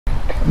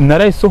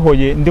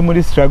narayisohoye ndi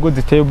muri struggle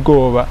ziteye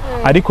ubwoba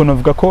ariko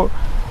novuga ko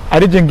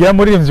ari je ngira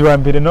muri ivyo wa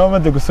mbere no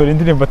bamaze gusohora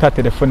indirimbo ta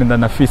telefone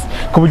ndanafise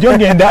ku buryo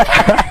ngenda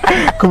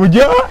ku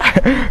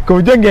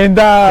buryo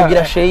ngenda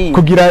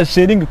kugira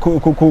sharing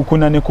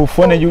kunane ku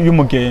phone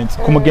y'umugenzi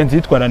ku mugenzi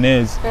yitwara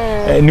neza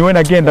niwe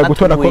nagenda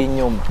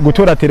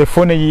gutora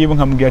telefone yiwe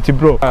nkamubwira ati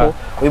bro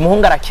uyu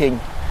muhungu arakenya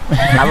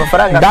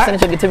amafaranga afite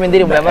nicyo gituma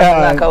indirimbo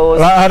y'amazina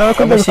wose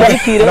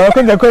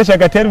arabakunze gukoresha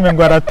agaterme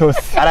ngo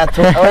aratose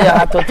oya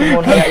hatota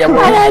umuntu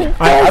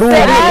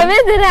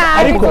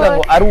ariko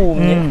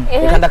arumye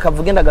kandi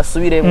akavuga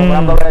ndagasubiremo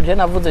murambabara je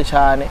navuze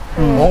cyane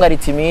umuhungu ari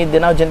timide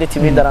naho je ndi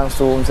timide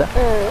aransumza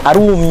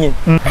arumye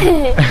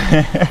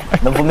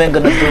ndavumenga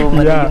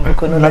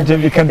ndaduma naje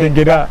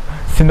bikandengera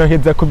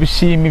sinoheza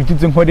kubishima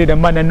ivyizo nkorera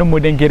mana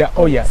n'umurengera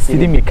oya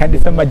sirimi kandi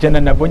samajana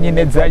nabonye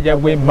neza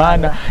yawe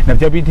mana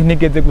navyo biti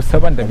nigeze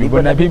gusaba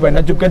ndabibona biba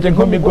naje ubwaje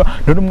nkomigwa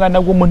nuri umwana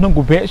w'umuntu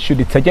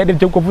ngubeshuritse yari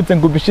byo kuvuze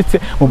ngo bishitse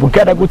mu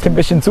bugaragutse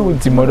mbeshe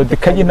inzuzi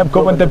morodekaye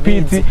nabwo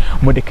ndabizi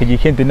mureke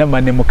yihende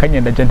namane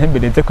mukanya ndaje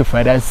ntembereze ku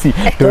farasi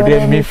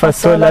dore mi fa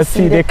sol la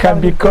si reka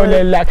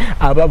mbikole la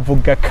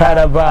abavuga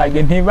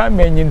karabaye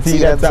ntibamenye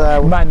inzira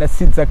za mana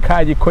siza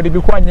kayi kora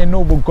ibikwanye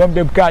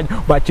n'ubugombe bwayo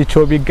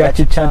bacico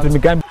bigaci canze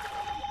imigambi.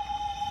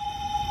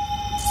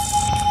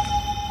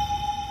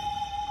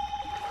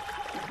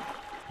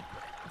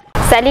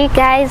 Salut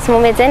guys,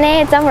 mumeze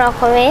neza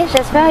murakomeye.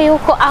 J'espère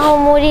yuko aho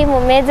muri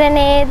mumeze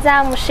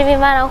neza mushima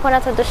Imana uko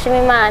natwe dushima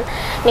Imana.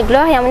 Ni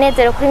Gloria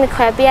Munezero kuri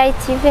micro ya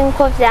BITV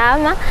nko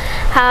vyama.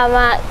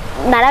 Hama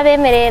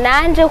narabemereye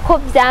nanje uko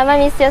vyama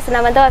misi yose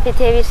namanda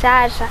bafitiye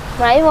bishasha.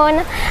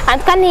 Murabibona?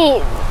 Antuka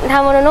ni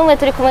nta muntu numwe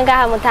turi kumwe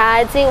ngaha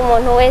mutazi,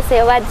 umuntu wese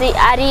yobazi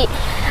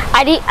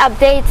ari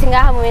update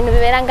ngaha mu bintu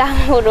bibera ngaha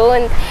mu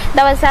Burundi.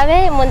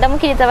 Ndabasabe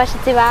mundamukiriza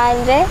abashitsi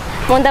banje,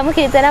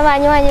 mundamukiriza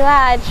n'abanywanyi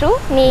bacu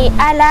ni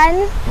Alan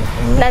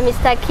na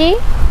Mr. Ki.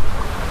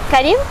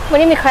 Karim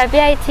muri micro ya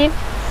BITV.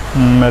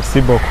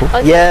 Merci beaucoup.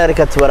 Yeah,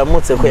 reka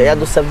tubaramutse ko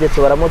yadusabye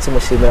tubaramutse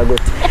mushimira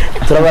gute.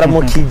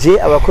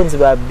 Turabaramukije abakunzi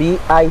ba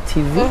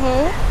BITV.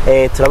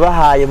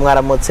 Turabahaye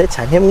mwaramutse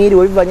canke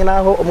mwiriwe bivanye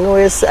naho umwe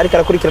wese ariko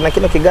arakurikirana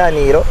kino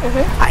kiganiro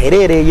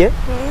aherereye.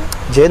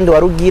 Je ndo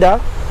warugira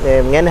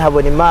mwene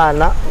habona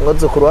Imana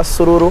ngozukuru wa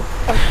Sururu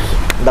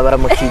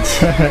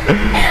ndabaramukije.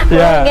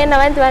 Ngena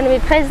abandi bantu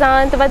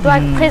bipresente badwa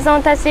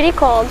presentation iri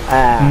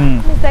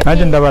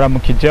Naje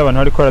ndabaramukije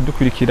abantu ariko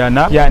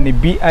baradukurikirana yani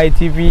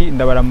BITV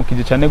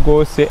ndabaramukije cyane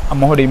gose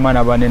amahoro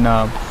y'Imana bane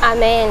nabo.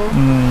 Amen.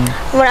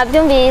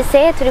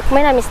 Murabyumvise turi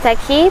kumwe na Mr.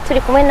 Ki,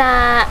 turi kumwe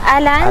na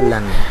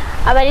Alan.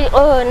 Abari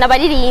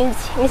nabaririnzi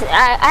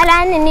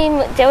Alan ni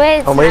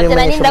jewe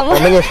narinda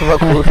mumenyesha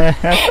makuru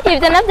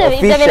ibyo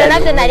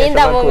nabyo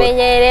narinda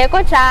mumenyereye ko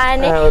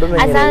cyane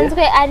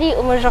asanzwe ari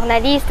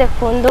umujournaliste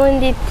ku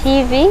Ndundi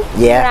TV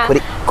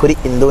kuri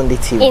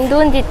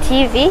Indundi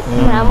TV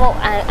muramo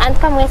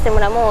antuka mwese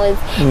muramuzi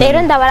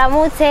rero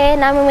ndabaramutse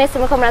namwe mwese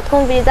muko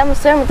muratwumviriza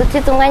musore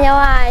mudutize umwanya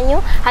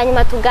wanyu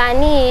hanyuma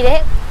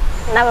tuganire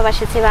n'aba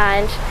bashitsi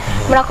banje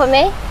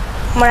murakomeye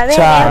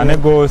cyane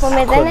gose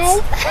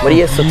muri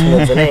Yesu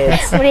tumeze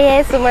neza muri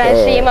Yesu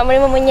murashima muri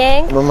mu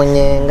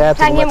munyenga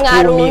tanke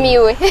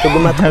mwarumiwe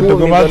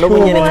tuguma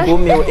n'ubunyene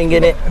twumiwe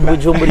ingene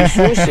bujumbura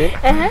ishushe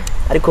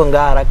ariko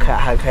ngara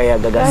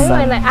hakayaga gasa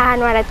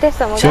ahantu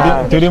haratesa mu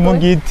turi mu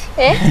giti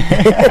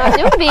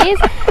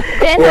nabyumvise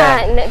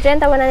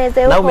jenda bona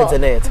neza nawe umeze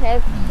neza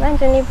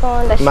nanje ni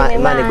bonda shima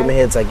Imana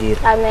igumehezagira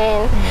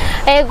amen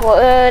ego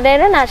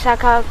rero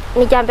nashaka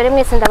ni rya mbere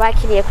mwese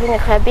ndabakiriye kuri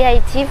micro ya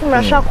BITV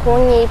murashaka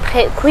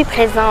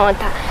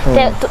kubipresenta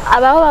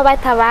abaho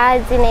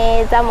batabazi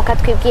neza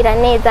mukatwibwira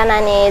neza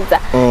na neza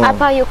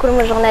apa yuko uri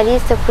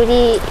umujournaliste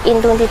kuri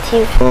Indundi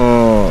TV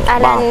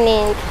Alan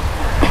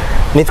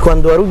nitwa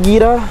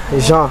Ndwarugira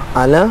Jean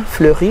Alain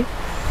Fleury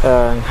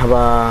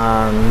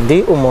nkaba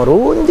ndi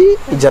umurundi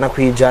ijana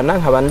kwijana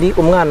nkaba ndi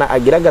umwana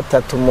agira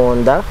gatatu mu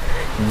nda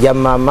ya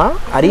mama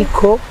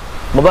ariko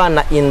mu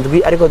bana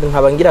indwi ariko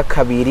nkaba ngira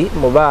kabiri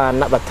mu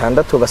bana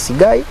batandatu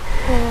basigaye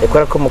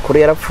kubera ko mukuru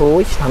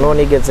yarapfuye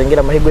none nigeze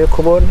ngira amahirwe yo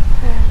kubona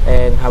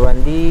nkaba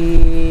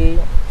ndi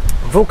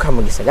mvuka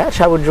mu gisagara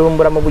ca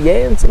Bujumbura mu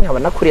Buyenzi nkaba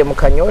nakuriye mu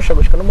Kanyosha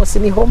gushika no munsi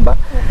nihomba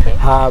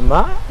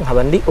hama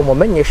nkaba ndi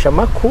umumenyesha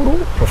makuru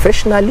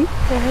professionally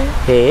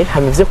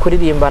hamivye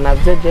kuririmba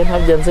navyo je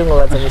ntavyo nzi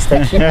nkobaza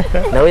Mr. Ki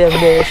nawe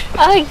yabeshe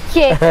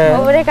okay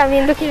ubureka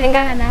bindukire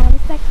ngaha na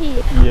Mr. Ki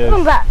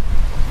umva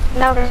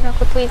naurashaka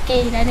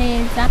kutwibwira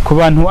neza ku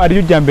bantu ari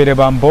ujya mbere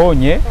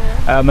bambonye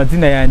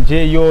amazina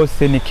yanje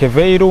yose ni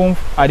Keve Irumva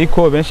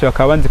ariko benshi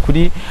bakaba banzi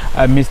kuri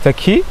Mr.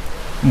 Ki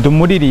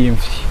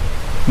ndumuririmvyi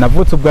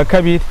navutse ubwa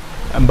kabiri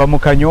mba mu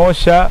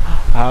Kanyosha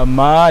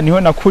niho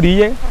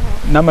nakuriye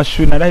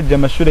n'amashuri narahije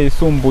amashuri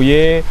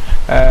yisumbuye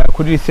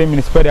kuri lycée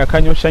municipal ya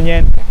Kanyosha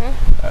nyene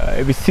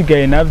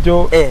bisigaye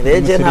navyo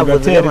reje ntabwo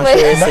ziri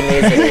amashuri yose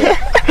neza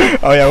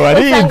oya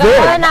warize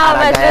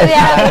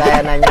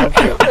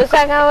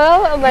usanga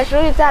wowe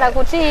amashuri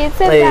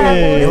byaragucitse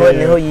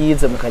niho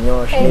yize mu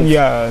Kanyosha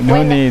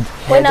niho nize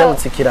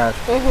yajabutse kiraro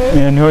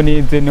niho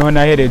nize niho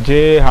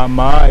nahereje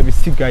hama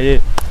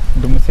ibisigaye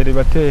ndi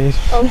umuseribateri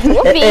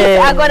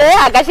Ubise agora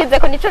agashize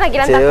ko nico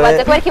nagira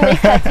ndakubaze ko muri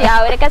statut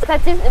yawe reka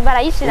statut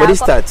barayishira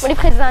muri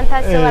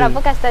presentation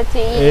baravuga statut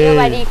iyo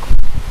bariko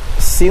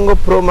single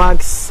pro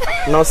max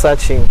no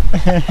searching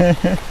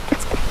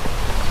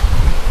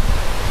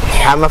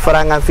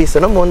amafaranga mfise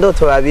no mu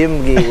ndoto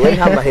babimbwiwe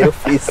nta mahero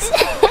ufise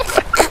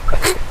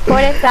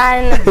Kore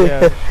sana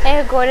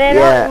ego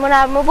rero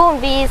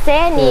muramubumvise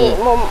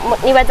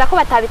nibaza ko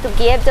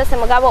batabitubwiye byose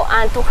mugabo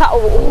antuka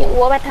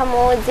uwo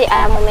batamuzi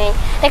aramumenye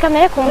reka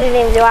mere ku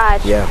muririmbyi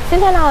wacu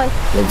sinda naho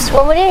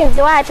uwo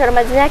muririmbyi wacu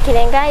aramaze imyaka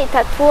irenga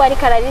 3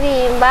 ariko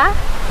araririmba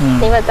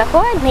nibaza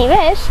ko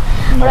ntibeshe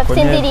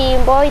urafite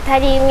indirimbo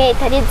itari imwe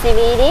itari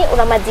zibiri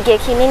uramaze igihe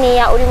kinini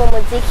ya uri mu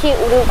muziki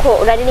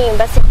uriko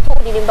uraririmba se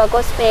uririmba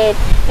gospel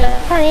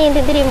kandi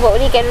indi ndirimbo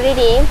urigera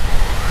uririmba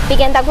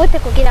bigenda gute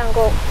kugira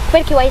ngo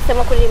kwereki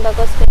wahisemo kuririmba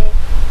gospel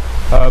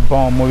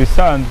bon mu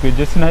bisanzwe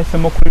je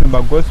sinahisemo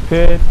kuririmba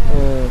gospel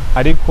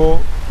ariko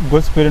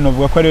gospel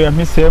novuga ko ariyo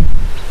yampisemo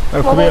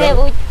kubera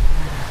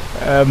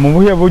mu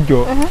buhe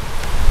buryo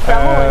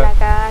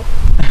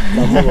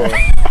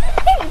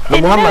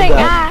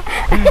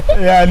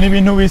ya ni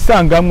ibintu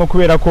bisangamwe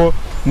kubera ko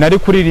nari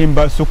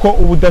kuririmba suko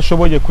ubu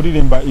udashoboye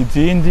kuririmba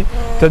izindi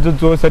tazo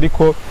zose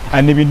ariko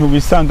ani ibintu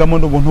bisangamo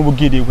n'ubuntu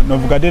bugiriwe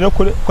novuga rero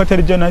ko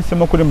atari je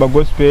nahisemo kuririmba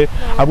gospel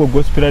ahubwo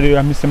gospel ariyo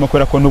yampisemo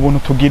kubera ko n'ubuntu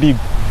tugiriwe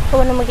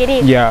ubuntu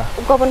mugiriwe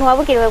ubwo buntu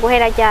wabugiriwe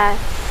guhera ryari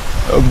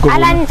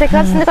Alan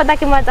cyakase niko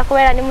ndakimaza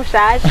kubera ni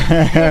mushaje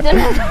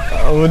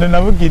ubuntu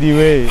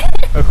nabugiriwe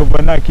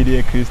kuva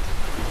nakiriye Kristo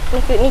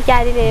ni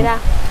ryari rera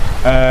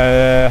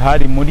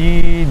hari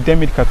muri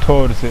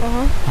 2014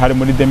 hari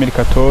muri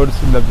 2014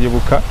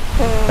 ndavyibuka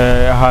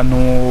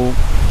ahantu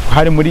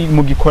hari muri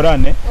mu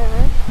gikorane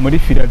muri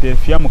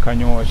Philadelphia mu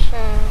Kanyosha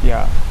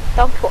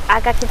donc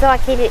agakiza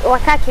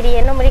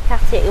wakakiriye no muri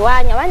quartier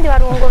iwanya abandi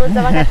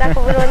barunguruza bagata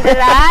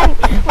kuburondera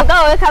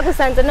mugabo we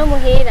kagusanze no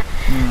muhira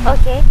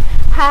okay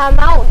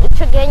hama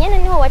ico gihe nyene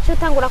niho wacu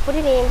utangura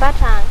kuririmba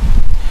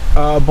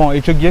cyane bon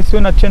ico gihe sio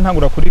nace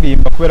ntangura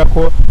kuririmba kubera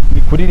ko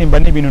kuririmba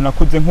ni ibintu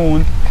nakuze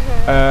nkunda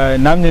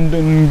namye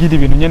ngira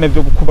ibintu nyene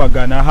byo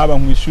gukubagana haba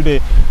mu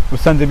ishure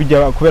usanze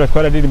bijya kubera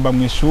twararirimba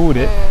mu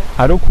ishure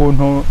hari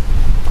ukuntu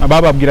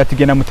bababwira ati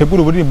genda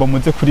mutegura uburimbo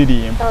muze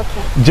kuririmba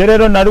je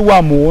rero nari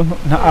wa muntu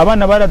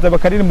abana baraza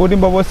bakaririmba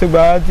uburimbo bose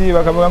bazi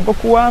bakavuga ngo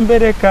kuwa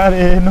mbere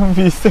kare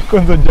numvise ko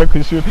nzoja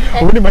kwishura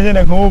uburimbo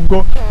nyene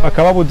nk'ubwo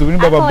bakababuza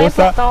uburimbo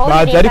babosa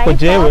bazi ariko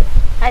jewe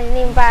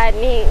arimba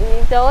ni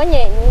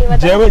donye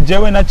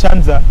jewe na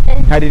chanza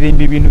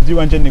nkaririmba ibintu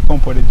by'iwanje ni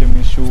comporeje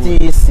mu ishuri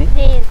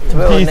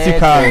tisi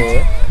kandi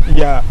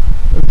ya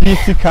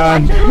tisi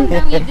kandi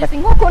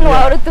nk'uko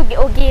wahora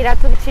ugira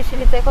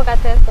tubicishirize ko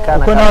gateso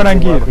uko naho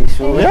rangira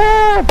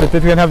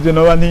peut-être ntabyo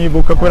noba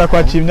nibuka kubera ko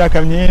haciye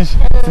imyaka myinshi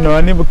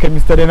sinoba nibuka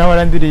mistare naho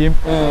randirimba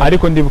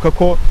ariko ndibuka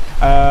ko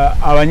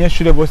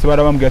abanyeshuri bose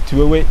barabambwira ati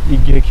wewe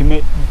igihe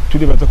kimwe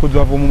turibaza ko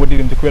uzava mu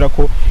muririmbyi kubera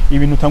ko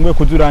ibintu utanguye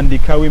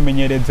kuzurandika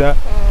wimenyereza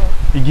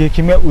igihe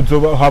kimwe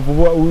uzoba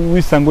havuba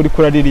wisanga uri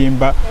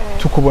kuraririmba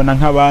tukubona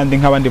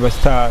nk'abandi ba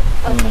star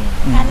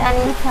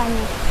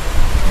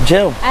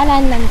Jeo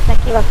Alan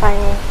namsaki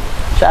bafanye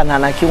cyane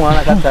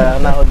nakimwana kata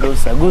naho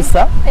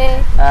gusa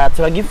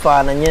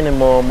turagipfana nyene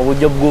mu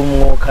buryo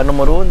bw'umwuka no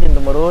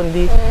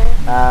murundi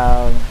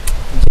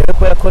jewe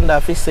kubera ko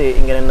ndafise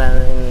ingene na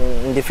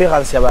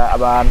difference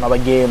abantu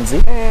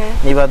abagenzi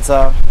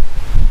nibaza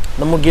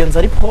no mugenzi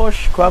ari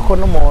proche kwa ko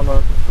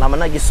n'umuntu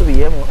namana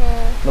gisubiyemo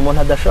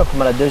n'umuntu adashaka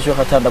kumara 2 jours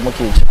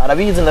atandamukije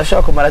arabizi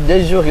ndashaka kumara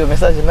 2 jours iyo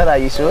message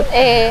narayishura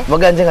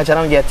muganje nka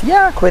cyane ati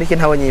ya kubera iki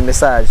ntabonye iyi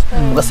message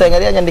ugasanga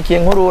ari yanyandikiye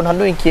nkuru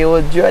ntandukiye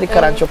audio ari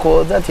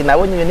karancokoza ati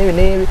nabonye ibi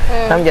nibi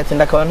nambye ati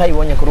ndakaba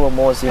ntayibonye kuri uwo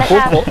munsi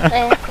kuko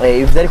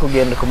ivyo ari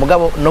kugenda ku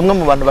mugabo nomwe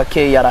mu bantu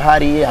bakeye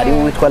yarahari hari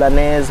witwa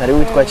Lanez hari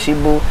witwa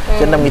Chibu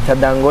cyenda mwita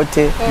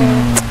Dangote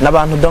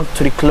n'abantu donc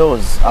turi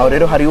close aho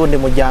rero hari wundi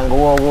muryango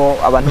wowo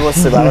abantu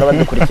bose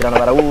baradukurikirana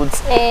barawuzi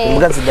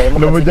imbwa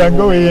zidahemuka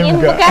n'umuryango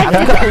w'imbwa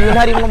uyu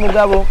ntarimo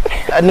mugabo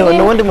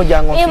n'uwundi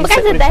muryango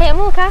imbwa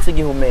zidahemuka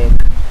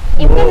zigihumeka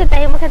imbwa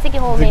zidahemuka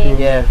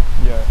zigihumeka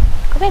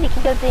kubera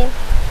ikiryo zina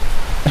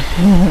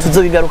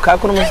tuzobigaruka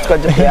ko n'umunsi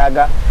twaje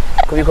kuyaga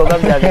ku bikorwa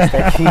bya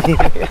Gastaki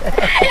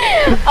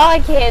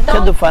okay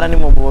donc dupfana ni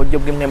mu buryo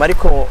bw'imwema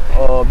ariko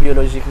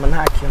biologiquement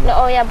nta kintu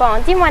oya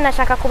bon dis-moi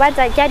nashaka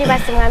kubaza ryari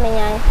basi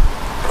mwamenyanye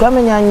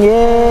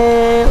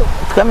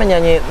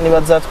twamenyanye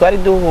nibaza twari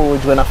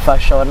duhujwe na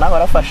fasha nawe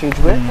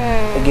arafashijwe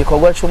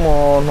igikorwa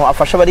cy'umuntu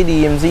afasha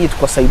abaririmbyi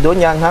yitwa Saido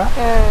Nyanka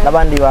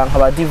n'abandi banka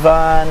ba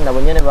Divan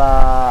nabo nyene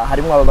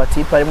harimo aba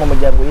batipa harimo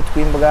umuryango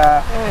yitwa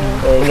Imbwa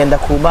ngenda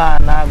ku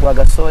bana gwa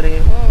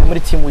gasore muri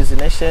team with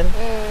nation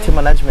team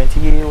management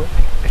yiwe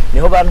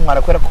niho bantu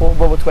mwarakwera ko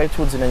bo twari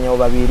tuzinanye abo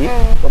babiri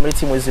bo muri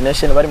team with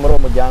nation bari muri uwo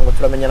muryango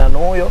turamenyana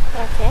n'uyo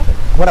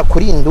nkora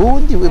kuri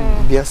Indundi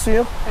bien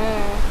sûr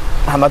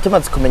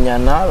amatumaze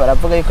kumenyana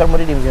baravuga yuko ari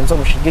muririmbyi nzo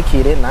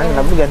mushigikire nanjye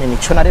navuga nti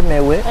nico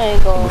naremewe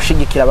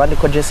gushigikira abandi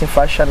ko Jesse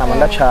Fashion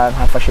amanda cyane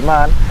hafasha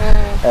Imana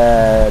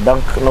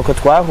donc nuko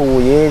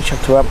twahuye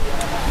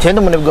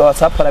cyenda umuntu bwa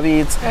WhatsApp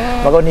arabizi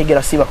bagabo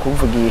ntigera siba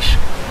kumvugisha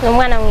ni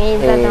umwana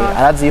mwiza no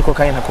arazi yuko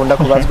kandi ntakunda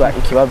kubazwa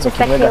ikibazo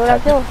kimwe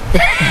gatatu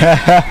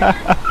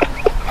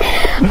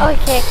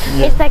Okay,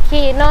 Mr.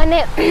 Ki, none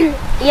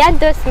ya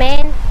 2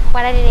 semaines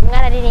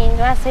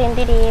wararirimbye wasohoye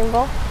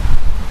indirimbo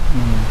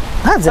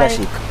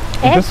ntazirashika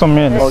 2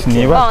 semaines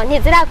niba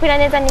ntizirakwira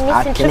neza ni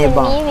iminsi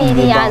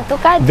 12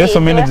 yantuka 2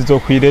 semaines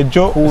zizokwira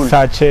ejo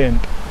saa 9.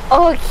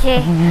 Okay,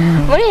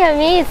 muri iyo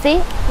minsi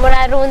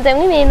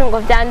murarunzemo ibintu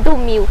ngo bya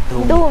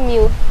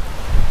ndumiwe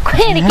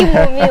kwera iki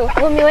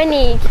ndumiwe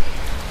ni iki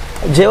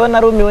jewe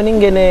narumiwe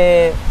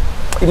n'ingene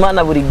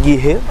Imana buri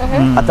gihe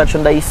ataco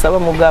ndayisaba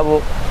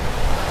mugabo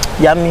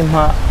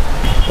yamimpa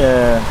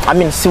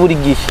si buri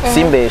gihe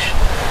simbesha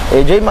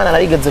je Imana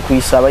narigeze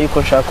kuyisaba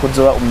yuko nshaka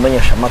kuzoba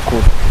umumenyesha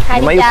makuru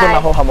nyuma yuko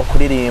naho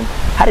hamakuririmba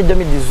hari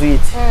 2018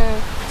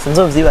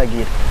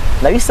 sinzovyibagira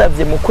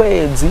nabisavye mu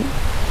kwezi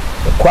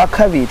kwa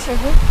kabiri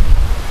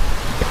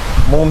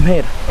mu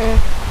mpera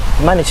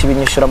Imana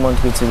ikibinyishura mu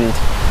ndwi zibiri.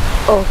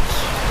 Okay,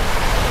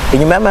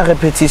 inyuma y'ama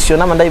repetition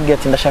nama ndayibwiye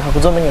ati ndashaka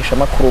kuzomenyesha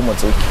makuru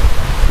umuziki.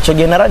 Ico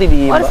gihe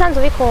nararirimba. Wari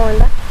usanzwe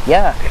ubikunda?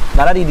 Yeah,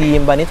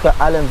 nararirimba nitwa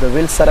Alan the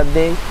Real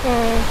Saturday.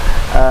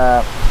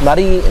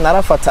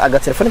 Narafata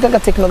agatelefoni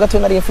k'agatekno gato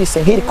nari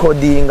mfise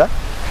nkirikodinga.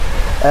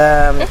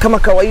 Kama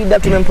kawaida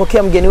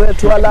tumempokea mgeni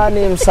wetu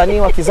Alan, msanii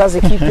wa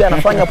kizazi kipya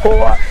anafanya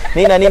poa.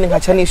 Nini na nini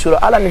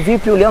nkachanishura. Alan,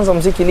 vipi ulianza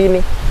muziki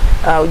lini?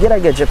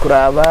 Ugerageje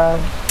kuraba.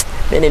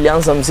 Mimi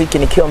nilianza muziki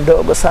nikiwa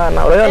mdogo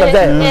sana. Urabona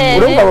bya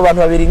urumva abo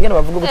bantu babiri ngene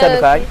bavuga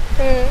gutandukanye.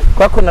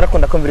 Kwako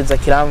narakunda kumviriza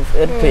kiramvu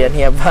RPA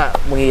ntiyava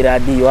mu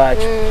radio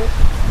wacu.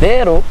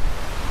 Rero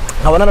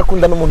nkabona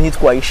nakunda n'umuntu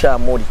yitwa Aisha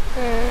muri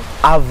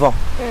avant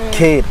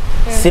kera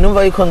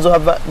sinumva yuko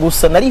nzohava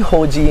gusa nari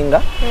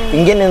hojinga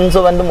ingene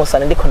nzoba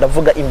ndumusana ndiko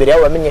ndavuga imbere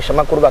yabo bamenyesha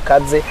makuru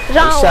bakaze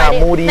Aisha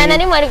muri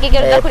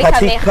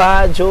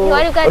kamera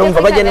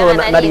urumva bagene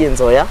nari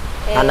nzoya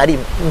anari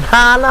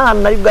ntana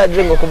nari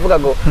bwaje ngo kuvuga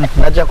ngo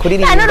naja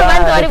kuririmba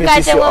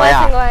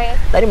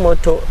nari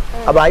moto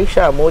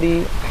abaisha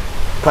muri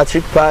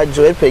Patrick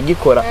Pajo epe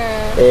gikora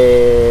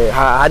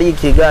hari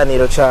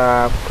ikiganiro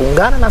cha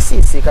ungana na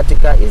sisi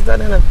katika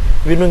Israel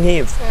ibintu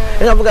nk'ivyo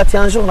nkavuga ati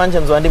anjo nanje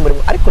nzo ndi muri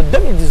ariko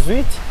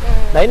 2018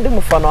 nari ndi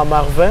mufana wa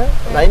Marvin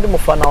nari ndi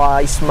mufana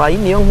wa Ismail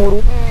niyo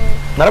nkuru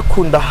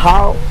narakunda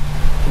how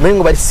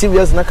mengo bari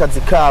serious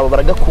n'akazi kabo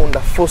baragakunda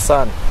fo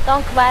sana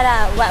donc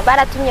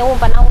baratumye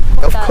wumva nawe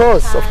of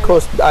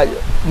course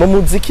mu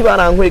muziki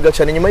barankwega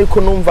cyane nyuma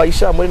yuko numva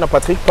Aisha muri na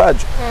Patrick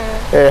Pajo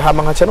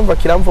hama nkaca numva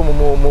kiramvo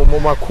mu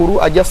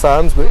makuru ajya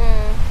asanzwe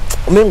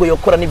umengo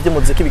yokora n'ibyo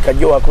muziki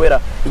bikaryoha kubera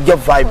iryo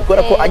vibe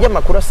kubera ko ajya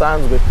makuru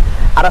asanzwe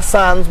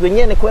arasanzwe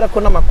nyene kubera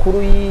ko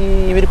n'amakuru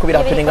y'ibiriko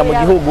birapeninga mu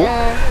gihugu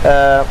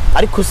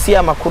ariko si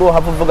amakuru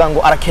havuga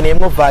ngo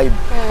arakeneyemo vibe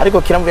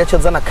ariko kiramvo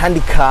yacazana kandi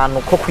kantu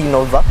ko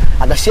kwinova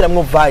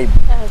agashiramwo vibe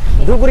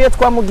nduguriye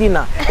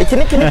twamugina iki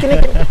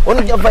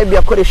ono bya vibe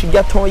yakoresha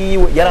irya ton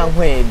yiwe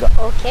yarankwega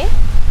okay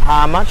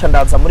hama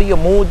candaza muri iyo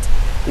mood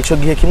ico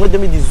gihe kimwe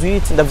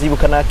 2018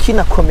 ndavyibukana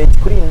kina comedy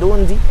kuri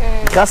Indundi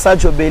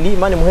Kasajo Beli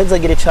mani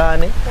muhezagire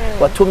cyane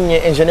watumye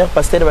engineer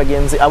Pasteur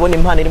bagenzi abona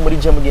impano iri muri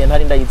je mu gihe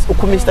ntari ndayitse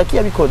uko Mr. Ki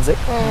yabikoze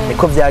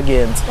niko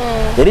byagenze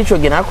rero ico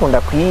gihe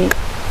nakunda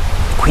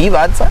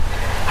kwibaza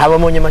haba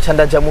mu nyuma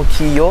candaja mu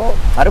kiyo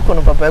ariko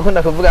no papa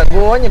yakunda kuvuga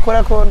ngo wonye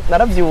kora ko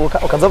naravyuka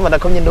ukazoma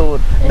ndakomye ndoro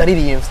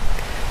ndaririmvye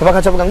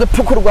bakacavuga ngo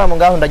pukurwamo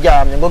ngaho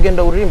ndaryamye ngo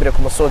genda uririmbire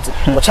ku musozi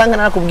ngo canke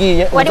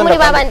nakubwiye wari muri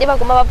babandi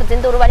baguma bavuze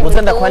induru bari muri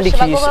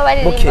baguma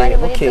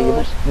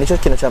baririmba nico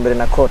kintu cyambere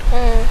nakora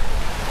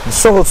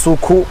sohotse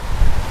uku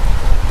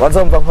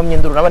wazomva nkomye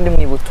induru nabandi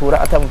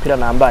mwibutura atamupira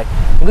nambaye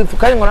ngo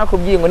kandi ngo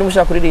nakubwiye ngo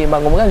nimushaka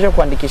kuririmba ngo muganje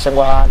kwandikisha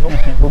ngo ahantu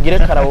ugire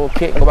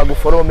karaoke ngo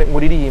baguforome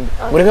nguririmbe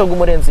ureke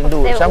gumurenza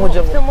induru canke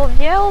uje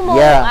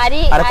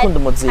arakunda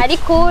umuziki ari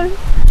cool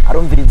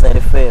arumviriza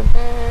RFM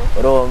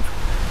urumva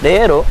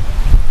rero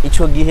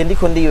ico gihe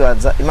ndiko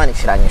ndibaza Imana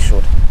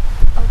ikiranyishura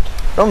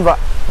urumva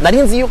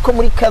narinzi yuko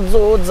muri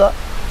kazoza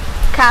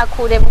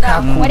kakure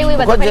bwa wari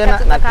wibaza ko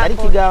kazoza nari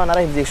kigawa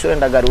narahivye ishuri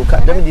ndagaruka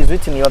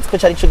 2018 nibaza ko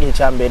cari cyo gihe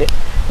cyambere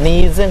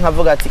nize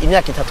nkavuga ati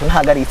imyaka 3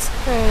 ntagaritse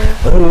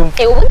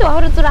ubundi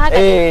wahora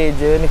uzurahagaze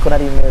je niko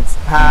nari meze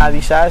nta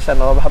bishasha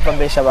no bahava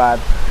mbesha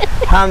abantu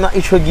hama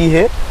ico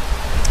gihe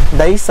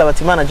ndayisaba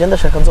ati Imana je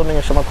ndashaka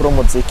nzomenyesha makuru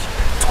umuziki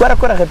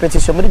twarakora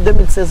repetition muri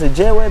 2016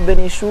 jewe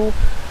Benishu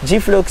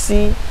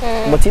G-Floxy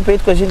mutipe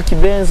yitwa Gilles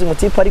Kibenzi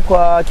mutipe ari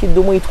kwa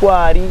Kidumu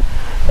itwari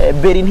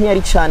Beri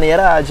ntiyari cyane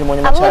yaraje mu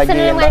nyuma cyagenda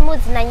abose mwari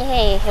muzinanye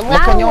hehe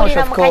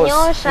mwahurira mu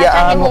Kanyosha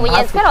kandi mu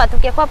Buyenzi kandi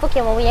watubwiye ko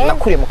wapukiye mu Buyenzi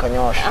nakuriye mu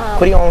Kanyosha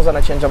kuri 11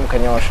 na cenja mu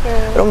Kanyosha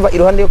urumva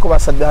iruhande yuko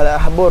basabye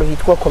haboro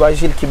hitwa ko ba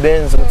Gilles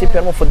Kibenzi mutipe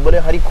yari mu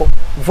footballer hariko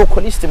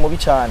vocalist mu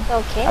bicane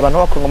abantu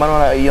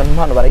bakongomana iyo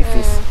mpano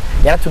barayifise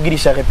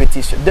yaratugirisha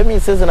repetition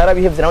 2016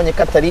 narabihevye nabonye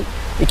katari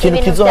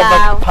ikintu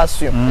kizohava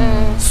passion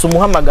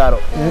sumuhamagaro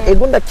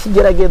ego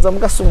ndakigerageza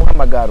muga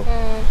sumuhamagaro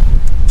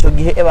cyo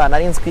gihe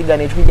narinzi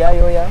kwiganijwe rya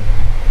yoya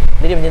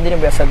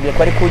ndirimbo yasabye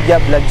ko ari kujya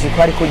Black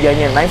ko ari kujya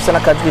nyene nahise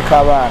nakazwi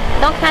kabana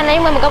donc nta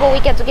rimwe mugabo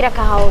wigeze ugira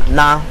kahawe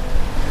na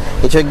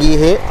icyo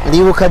gihe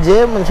ndibuka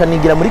je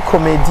nigira muri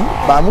comedy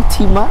ba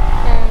mutima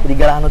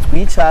rigara hano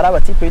twicara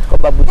abatipe bitwa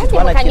babuji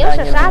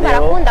twanakiranye mu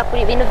barakunda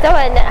kuri ibintu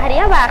by'abana hari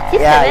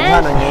abartiste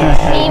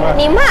benshi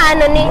ni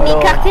impano ni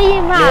quartier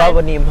y'impano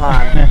niwabo ni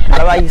impano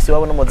arabayisi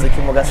wabo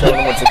n'umuziki mu gasaba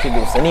n'umuziki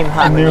gusa ni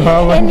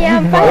impano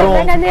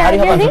hari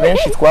abantu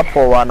benshi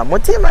twapowana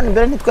mutima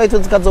imbere ntitwaye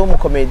tuzi kazo mu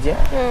comedy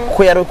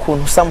kuko yari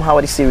ukuntu somehow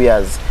ari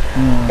serious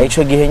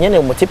icyo gihe nyene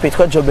umutipe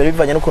yitwa Jobe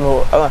bivanye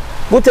n'ukuntu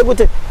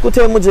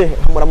gute muje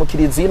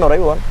muramukirizi no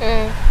urabibona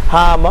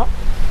hama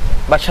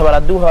baca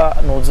baraduha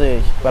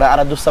nuzeye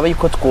aradusaba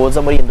yuko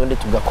twoza muri ndundi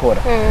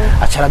tugakora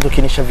aca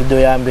aradukinisha video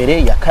ya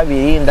mbere ya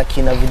kabiri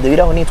ndakina video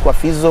iraho nitwa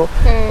Fizo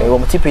uwo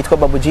mutipe yitwa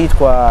Babuji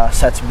yitwa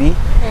Satbi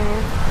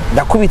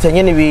ndakubita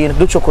nyene ibintu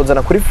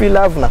ducokozana kuri Free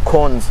Love na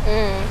Konzi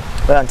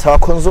ntawa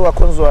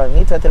konzo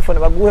nita telefone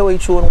baguhe we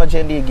icunwa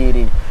je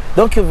ndigiriye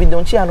donc iyo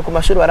video nci hano ku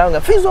mashuri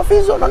baranga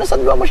Fizo none se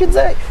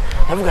ndibamushize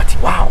ndavuga ati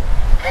wow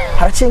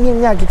haraciye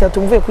nk'imyaka 3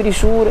 mvuye kuri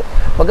ishure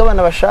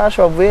bagabana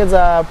bashasha bavuye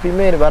za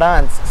primaire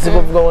baranze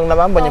sikuvuga ngo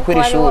nabambanye kuri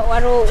ishure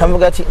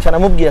cyamvuga ati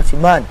canamubwira ati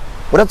man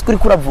uratse kuri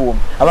kuravuma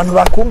abantu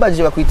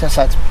bakumbaje bakwita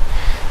Satbi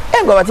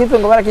ngo batipe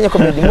ngo barakinye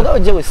comedy mugabo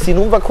jewe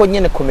sinumva ko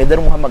nyene comedy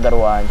ari umuhamagaro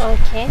wanje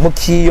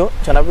mukiyo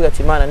canavuga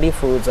ati man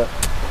ndifuza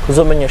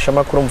kuzomenyesha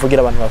makuru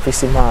mvugira abantu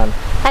bafise impano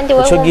kandi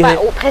wewe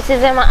wumva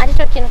precisement ari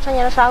cyo kintu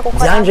cyonyine nashaka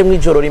gukora byanje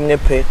mwijoro rimwe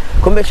pe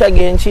kombe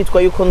cagihe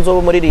ncitwa yuko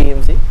nzobo muri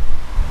rimvyi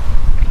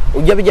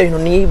ujya bijya ibintu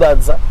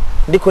nibaza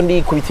ndiko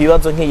ndikubita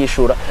ibibazo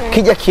nkiyishura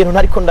kijya kintu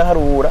ntariko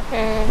ndaharura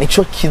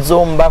nico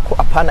kizombako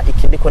apana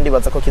ikindi ko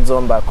ndibaza ko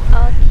kizombako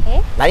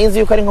nari nzi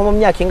yuko ari nko mu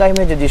myaka ingahe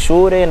mpejeje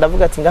ishure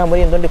ndavuga ati ngaha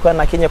muri ndo ndiko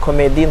nakinye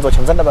comedy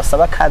nzoca nza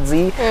ndabasaba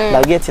akazi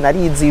ndabwiye ati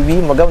narizi ibi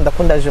mugabo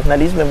ndakunda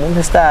journalisme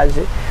mu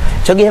stage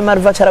cyo gihe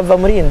Marva carava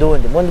muri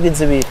ndundi mu ndwi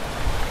zibiri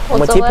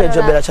umutipe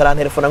Jobera cara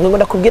telefona ngo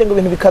ndakubwire ngo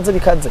ibintu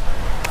bikaze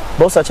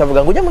bose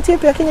acavuga ngo ujya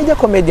mutipe yakinye jya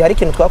comedy hari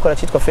ikintu twakora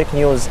cyitwa fake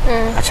news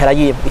acara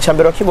yiba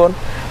icambere wakibona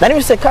nari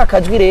bise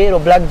kakajwi rero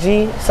Black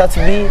G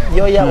Satbi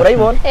yoya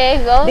urayibona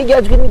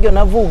nigajwi niryo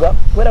navuga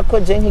kubera ko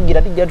je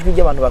nkigira nigajwi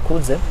ry'abantu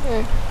bakuze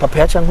papa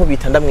yaca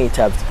nkubita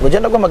ndamwitavye ngo je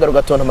ndagwamagara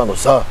ugatonta mago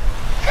sa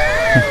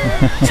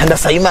cyanda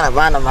sayimana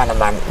bana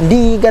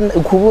ndiga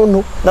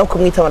kubuntu nawo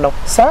kumwitaba nawo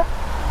sa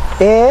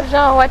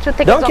Jean wacu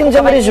donc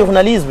nje muri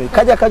journalisme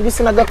kajya kajwi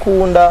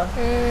sinagakunda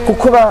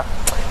kuko ba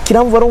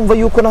kiramva rumva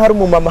yuko na hari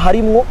umumama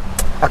harimwo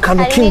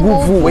akantu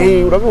k'inguvu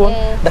we urabibona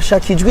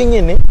ndashakijwe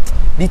nyene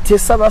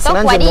bitesa basa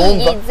nanje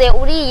numva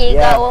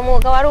uriyiga uwo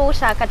mwuga wari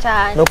ushaka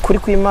cyane no kuri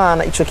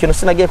kw'Imana ico kintu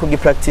sinagiye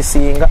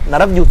kugipracticinga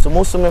naravyutse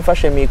umunsi umwe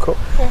mfashe micro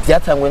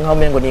byatangwe nkaho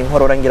mengo ni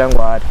inkorora ngira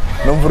ngo ari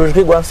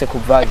numvurujwe gwanse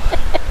kuvaga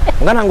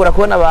ngantangura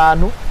kubona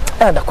abantu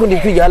ndakunda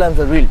ikwiga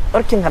halanza real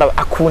ariko nkara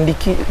akunda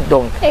iki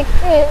donc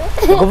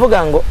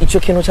kuvuga ngo ico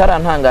kintu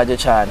carantangaje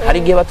cyane hari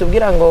gihe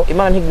batubwira ngo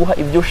Imana ntiguha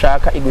ibyo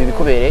ushaka iguha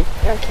ibikubereye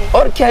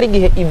ariko hari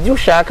gihe ibyo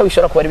ushaka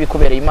bishobora kuba ari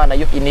bikubereye Imana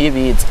yo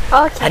inibiza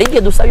hari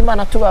gihe dusaba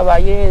Imana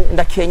tubabaye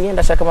ndakenye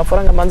ndashaka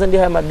amafaranga manze ndi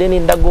haya madeni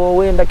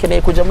ndagowe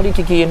ndakeneye kuja muri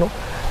iki kintu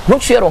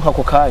ntuciye ronka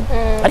ku kanya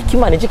ariko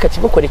Imana ije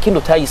ikakigukora ikindi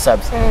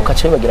utayisabye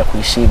ukaca bibagira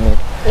kuyishimira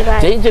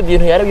je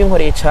bintu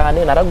yarabinkoreye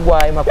cyane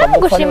naragwaye mpaka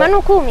gushima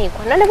nukumigwa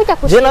none bijya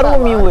kushima je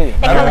narumiwe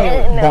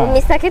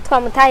Misaki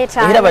twamutaye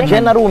cyane Iraba je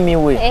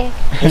narumiwe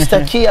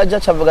Misaki aja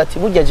cavuga ati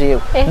burya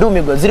jewe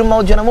ndumigwa ziri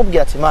mu je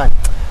namubwiye ati man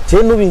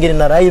je nubingere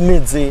naraye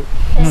meze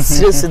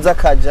stress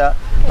zakaja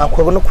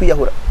nakwa no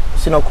kwiyahura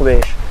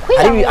sinokubesha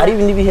ari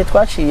nibihe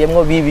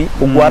twaciyemwo bibi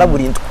ugwara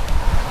burindwe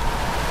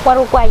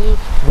warugwaye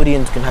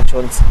burindwe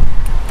ntaconze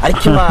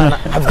ariko Imana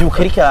avyuka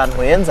ari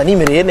kantu yenza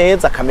nimereye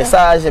neza ka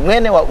message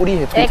mwene wa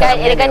urihe twita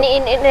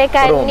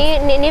reka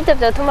nivyo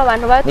byotuma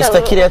abantu bato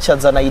Mr. Kire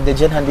yacazana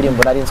ideje nta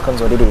ndirimbo nari nziko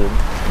nzoririmba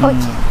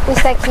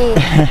Mr.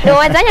 Kire no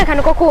wazanya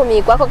akantu ko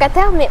kumigwa ko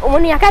gatame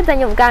umuntu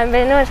yakazanye ubwa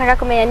mbere no nshaka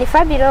kumenya ni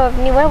Fabirov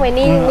ni wewe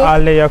ni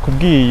ale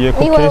yakubwiye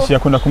ko keshi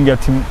yakunda kumbwira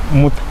ati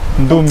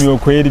ndumiwe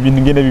kwera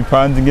ibintu ngene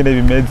bipanze ngene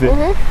bimeze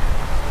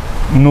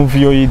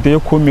nuviyo ide yo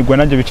kumigwa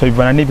nanje bica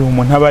bivana n'ibihe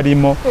umuntu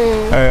abarimo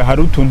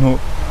hari utuntu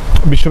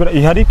bishobora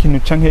ihari ikintu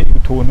canke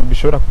utuntu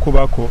bishobora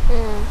kukubako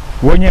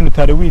wonyene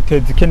utari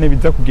witeze ikene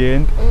biza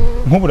kugenda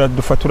nk'ubura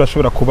dufata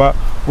urashobora kuba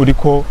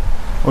uriko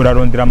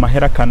urarondera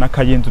amahera kana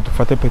kayenzu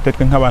dufate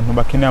peut-être nk'abantu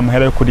bakeneye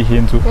amahera yo kuri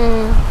hinzu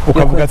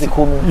ukavuga ati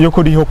yo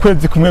kuri ho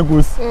kwezi kumwe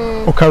gusa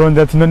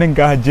ukarondera ati none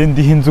ngaha je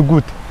ndi hinzu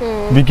gute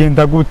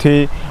bigenda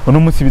gute uno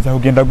munsi biza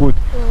kugenda gute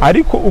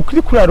ariko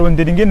ukiri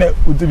kurarondera ingene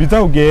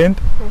biza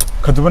kugenda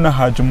kadubona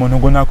haje umuntu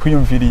ngo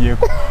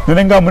nakwiyumviriyeko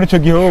none ngaha muri ico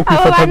gihe wo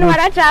kwifata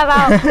gute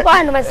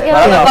abantu basigaye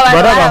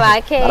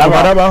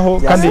barabaho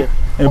kandi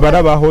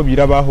barabaho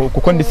birabaho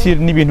kuko ndisi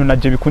n'ibintu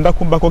naje bikunda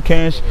kumba ko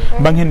kenshi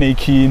mba nkeneye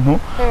ikintu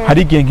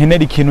hari igihe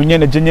nkenera ikintu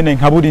nyene je nyene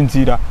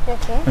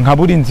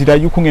nkabura inzira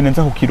yuko ngene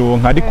nza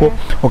kukironka ariko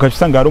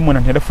ukacusanga hari umuntu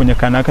antelefonye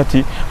kanaka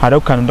ati hari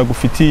akantu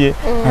ndagufitiye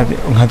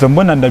nkaza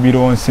mbona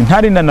ndabironse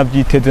ntari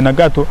nanavyiteze na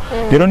gato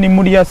rero ni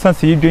muri ya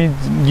sanse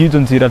y'izo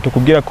nzira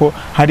tukubwira ko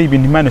hari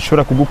ibintu Imana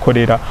ishobora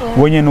kugukorera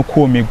wonye no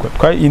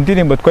kumigwa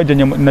indirimbo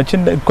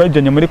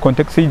twajanye muri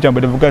context y'ijambo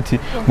rivuga ati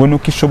ngo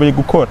nuko ishoboye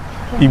gukora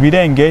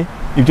ibirenge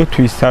ibyo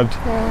tuyisabye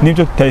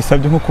n'ibyo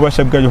tutayisabye nko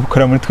kubasha bwayo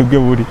gukora muri twebwe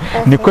buri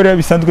niko rero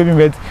bisanzwe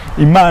bimeze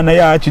imana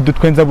yacu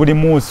idutwenza buri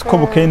munsi ko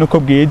bukeye nuko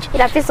bwije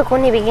irafise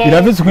ukuntu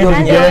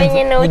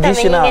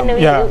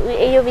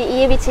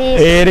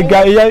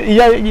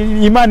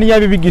imana iyo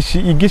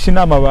igisha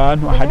inama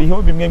abantu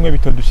hariho bimwe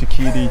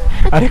bitodushikiriye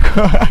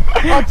ariko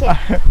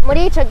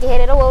muri ico gihe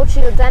rero wowe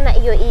uciye uzana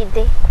iyo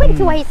ide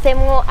kwiki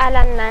wahisemwo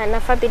Alan na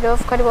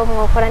Fabilove ko ari bo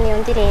mwokorana iyo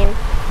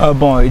ndirimbo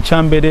bon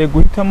icambere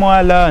guhitamo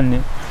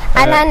Alan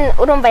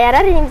urumva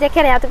yararirimbye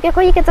kera yatubwiye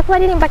ko yigeze kuba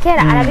aririmba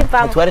kera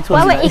arabivamo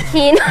wowe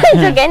ikintu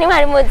ico gihe ni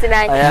mwari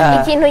muziranye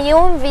ikintu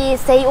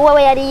yumvise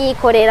wowe yari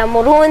yikorera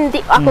mu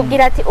rundi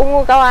akubwira ati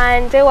umwuga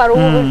wanje wari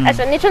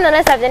nico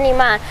nanasavye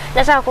n'Imana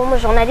nashaka kuba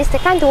umujournaliste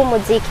kandi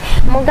w'umuziki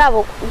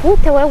mugabo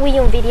gute we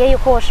wiyumviriye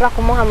yuko woshobora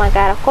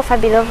kumuhamagara ko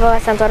Fabilove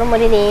basanzwe ari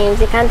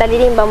umuririmbyi kandi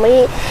aririmba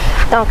muri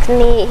donc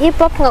ni hip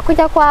hop nka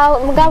kujya kwa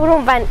mugabo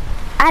urumva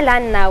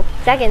Alan nawe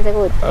byagenze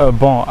gute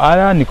bon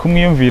Alan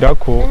kumwiyumvira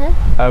ko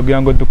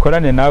abwira ngo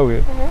dukorane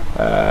nawe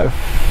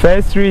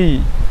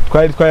firstly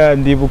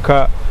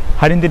twayandibuka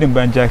hari indirimbo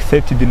yanje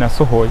accepted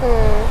nasohoye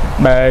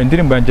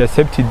indirimbo yanje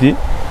accepted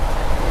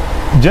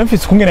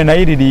Jemfis kungene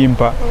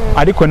nayiririmba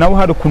ariko nawe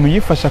hari ukuntu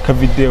yifasha ka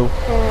video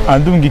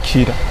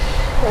andungikira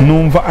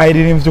numva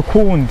ayiririmvye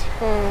ukundi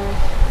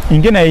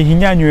ingene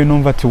ayihinyanyuye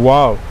numva ati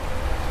wow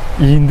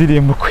iyi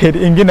ndirimbo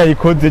kweri ingene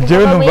ayikoze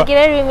jewe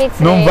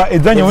numva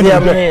izanye ubundi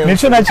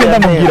nico nace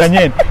ndamubwira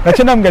nyene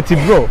nace ndamubwira ati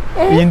bro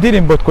iyi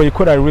ndirimbo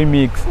twoyikora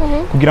remix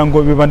kugira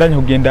ngo bibandanye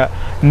kugenda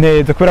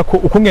neza kubera ko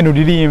ukungene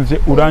uririmvye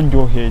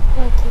urandyoheye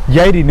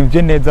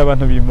yayiririmvye neza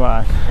abantu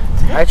b'Imana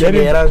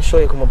actually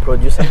yaranshoye ku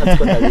producer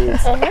natwo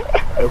ndabizi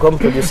ariko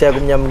producer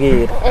yagumye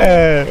ambwira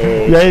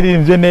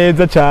yayiririmvye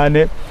neza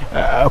cyane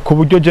ku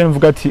buryo je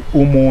mvuga ati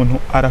umuntu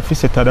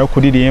arafise tara yo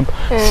kuririmba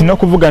sino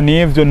kuvuga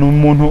nivyo ni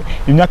umuntu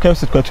imyaka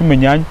yose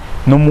twatumenyanye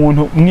no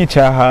umuntu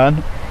mwicaye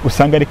ahantu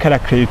usanga ari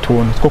karakere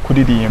tuntu two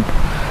kuririmba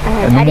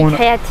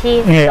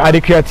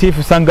ari creative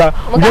usanga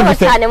mugabo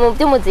cyane mu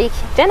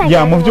by'umuziki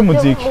ya mu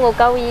by'umuziki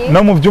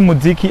no mu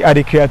by'umuziki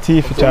ari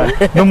creative cyane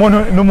no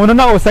umuntu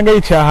nawe usanga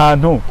yicaye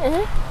ahantu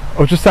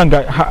ucu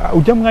usanga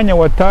ujya mwanya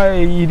wata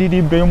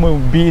iririmbe yo mu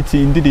beat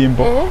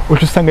indirimbo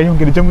ucu usanga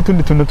yongereje mu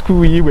tundi tuntu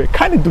twiwiwe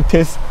kandi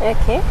dutese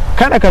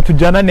kandi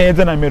akatujana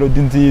neza na melody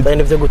nziza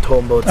bane byo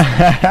gutombotsa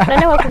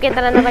none wo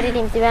kugendana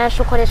n'abaririmbyi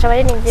benshi ukoresha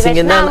abaririmbyi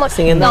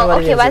benshi no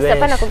okay basta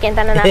pana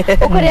kugendana na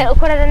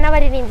ukorera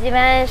n'abaririmbyi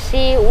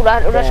benshi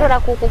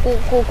urashobora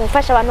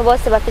gufasha abantu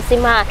bose bafise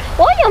impano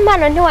wowe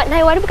impano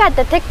ntayo wari bwa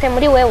detect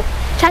muri wewe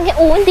canke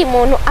uwundi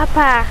muntu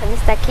apa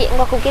Mr. K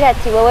ngo akubwira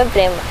ati wewe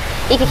vraiment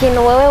iki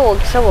kintu wewe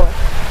wogishobora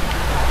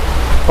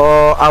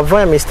avant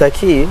ya Mr.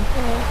 K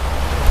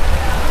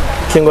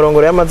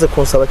Kingorongoro yamaze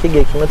kunsaba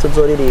kigiye kimwe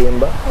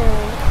tuzoririmba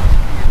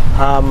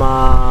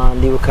hama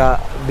ndibuka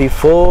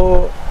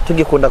before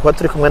tugikunda kwa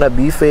turi kumwe na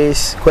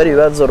B-Face kwari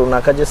ibibazo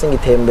runaka je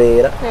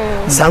singitembera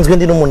sanzwe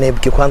ndi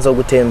n'umunebwe kwanza wo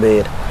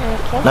gutembera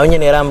nawe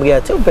nyene yarambwiye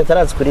ati upeta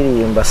arazi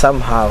kuririmba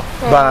somehow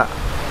ba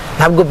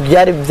ntabwo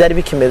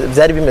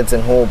byari bimeze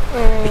nk'ubu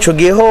ico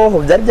gihe hoho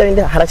byari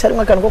byarinde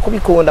haracyarimo akantu ko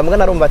kubikunda mbwa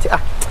narumva ati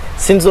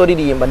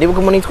sinzoririmba ndibuka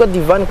umuntu yitwa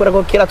Divan kubera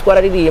ko kera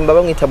twararirimba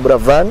bamwita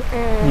Buravan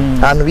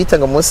ahantu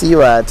bitaga munsi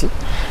y'ibati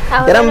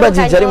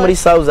yarambagije ari muri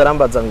South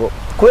arambaza ngo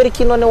kubera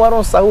iki none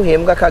waronse aho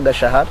uhembwa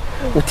kagashahara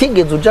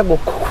utigeze uja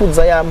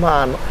gukuza ya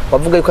mpano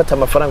wavuga yuko ati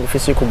amafaranga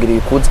ufise yo kugira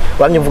ikuze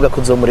bamye uvuga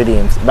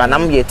kuzomuririmbyi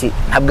banambwiye ati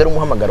ntabwo ari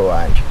umuhamagaro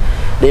wanje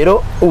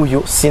rero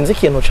uyu sinzi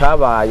ikintu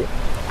cabaye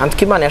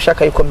Antiki Imana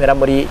yashaka yuko mpera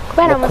muri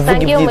kuvuga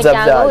ibyiza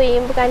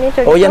byayo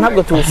oya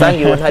ntabwo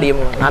tuwusangiwe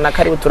ntarimwe nta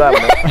nakari uturama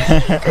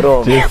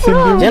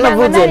je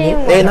navuze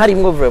nti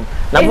ntarimwe vraiment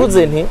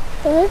navuze nti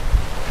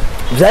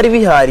byari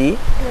bihari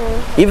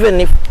even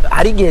if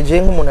hari igihe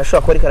je nk'umuntu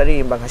ashobora kuba ariko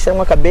araririmba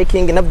nkashyiramo aka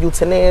baking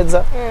nabyutse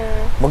neza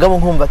mugabo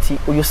nkumva ati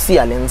uyu si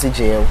alenze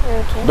jewe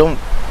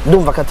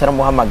ndumva katara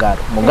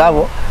muhamagaro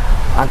mugabo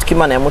Antiki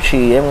Imana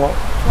yamuciyemwo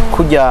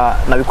kujya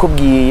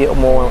nabikubwiye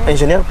umu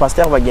engineer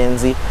pasteur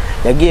bagenzi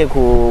yagiye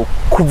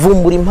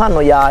kuvumbura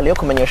impano yale yo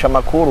kumenyesha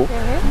makuru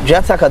je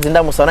atakaza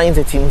ndamusana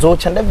inze ati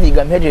nzoca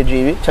ndavyiga mpejeje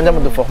ibi canja mu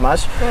de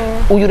formation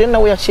uyu rero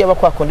nawe yaciye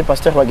abakwa kundi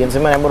pasteur bagenzi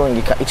Imana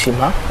yamurungika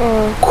icimpa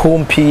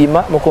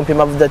kumpima mu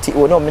kumpima avuga ati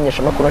uwo no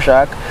umenyesha makuru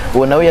nshaka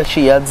uwo nawe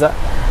yaciye aza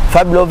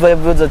Fabilove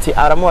yavuze ati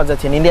aramubaza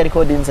ati nindi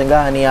ariko dinze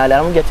ngahani yale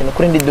aramubwira ati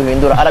nukuri ndi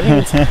duhindura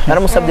arabitse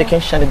naramusabye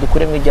kenshi cyane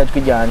dukure mu ijya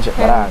twijyanje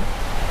baranga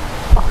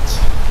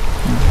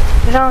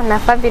Jean na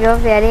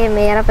Fabilove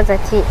yaremeye yaravuze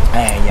ati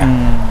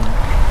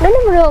none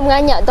muri uwo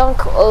mwanya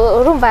donc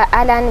urumva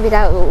Alan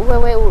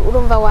wewe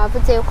urumva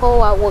wavuze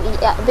ko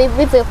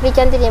bivuye kuri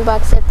cya ndirimbo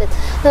accepted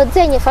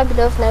nozenye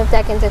Fabilove nawe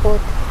byagenze gute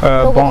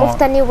ubwo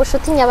mufitani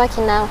ubushuti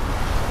nyabaki nawe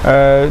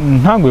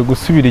ntanguye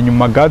gusubira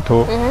inyuma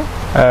gato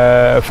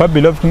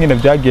Fabilove nyine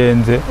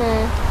byagenze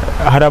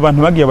hari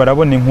abantu bagiye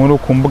barabona inkuru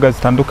ku mbuga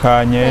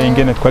zitandukanye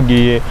ingene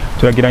twagiye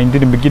turagira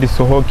indirimbo igira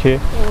isohoke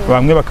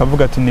bamwe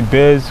bakavuga ati ni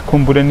base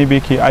kumbure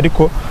nibiki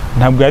ariko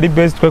ntabwo yari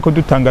base tweko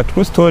dutanga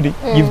true story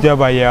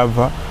y'ivyabaye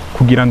yava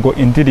kugira ngo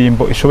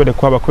indirimbo ishobore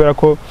kwaba kubera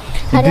ko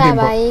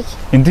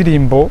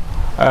indirimbo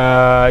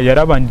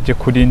yarabanjije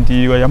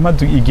kurindirwa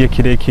yamaze igihe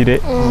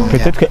kirekire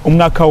peut-être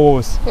umwaka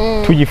wose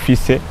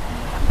tuyifise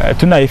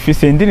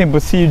tunayifise indirimbo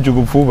sije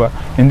ubuvuba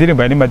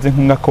indirimbo yari maze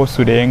nk'umwaka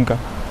wose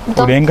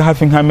urenga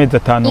hafi nk'amezi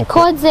 5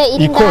 ikoze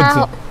iri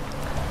ngaho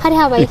hari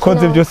habaye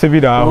ikoze byose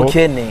biraho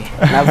ubukene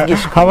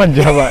navugisha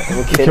habanje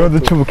ikibazo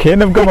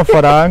cy'ubukene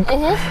bw'amafaranga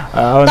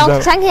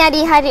donc canke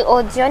yari hari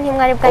audio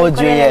ntimwari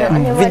bwayikorera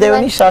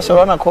video ni shasha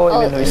urabona ko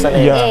ibintu bisa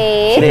neza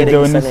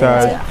video ni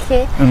shasha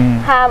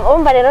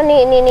umva rero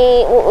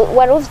ni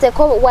waruvuze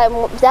ko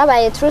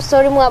byabaye true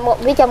story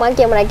bijya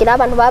mwagiye muragira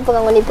abantu bavuga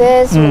ngo ni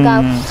base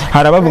mugabo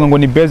harabavuga ngo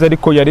ni base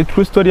ariko yari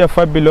true story ya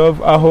Fabilove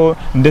aho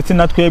ndetse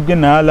na twebwe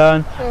na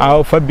Alan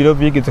aho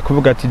Fabilove yigeze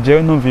kuvuga ati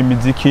jewe ntumva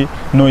imiziki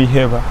no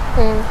iheba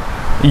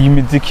iyi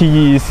miziki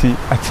y'isi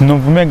ati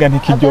numva umenga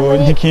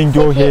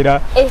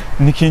ntikindyohera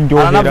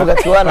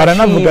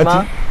aranavuga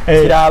ati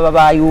kiraba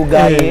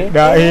bayugaye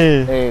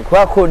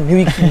kwa ko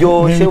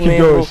ntibikiryoshye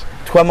umengo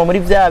twama muri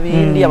vya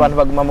bindi abantu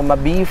baguma mu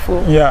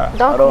mabifu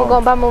donc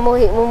mugomba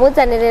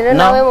mumuzane rero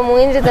nawe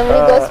mumwinjize muri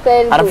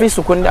gospel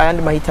arafise ukundi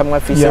ayandi mahitamwe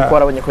afise ko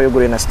arabonye ko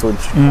yoguriye na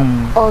studio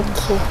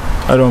okay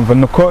arumva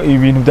nuko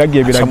ibintu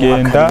byagiye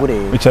biragenda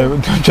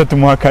bica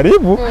tumuha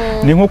karibu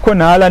ni nkuko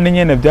nala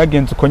nyene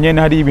byagenze uko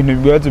nyene hari ibintu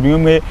bibazo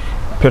bimwe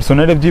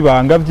personnel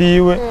by'ibanga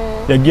byiwe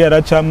yagiye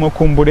aracamwe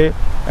kumbure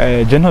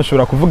je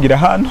ntoshobora kuvugira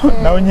hano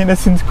nawe nyene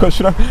sinzi ko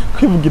ashobora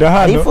kwivugira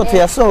hano ifoto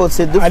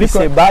yasohotse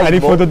dufise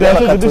ari foto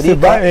yasohotse dufise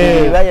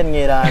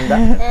bayanyeranda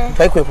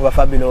twayikuye ku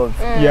Fabilove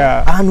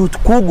ahantu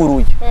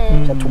twuguruye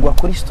tugwa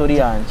kuri story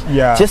yanje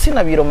je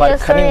sinabiro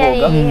marika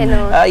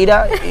ningoga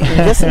ira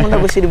je sinkunda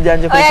gushira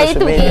ibyanje kuri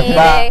social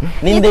media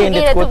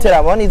nindende twotera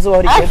abone izuba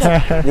uri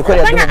ketse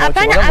gikorera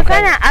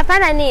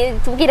apana ni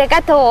tubwire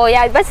gato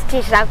ya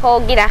basitishira ko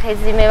gira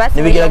resume basi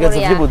nibigerageza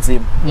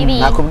by'ubuzima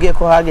nakubwiye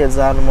ko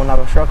hageze ahantu umuntu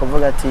abashaka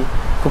kuvuga ati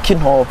kuki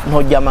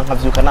ntoryama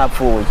nkavyuka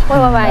napfuye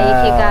wabaye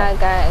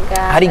ikigaga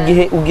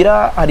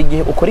hari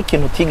igihe ukora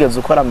ikintu utigeze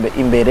ukora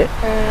imbere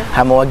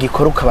hama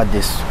wagikora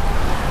ukabadeso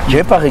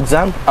jewe par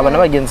exemple abana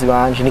bagenzi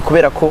banje ni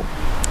kubera ko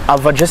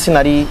ava je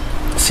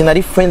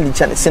sinari friendly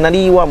cyane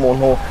sinari wa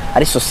muntu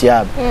ari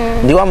sociable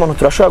ndi wa muntu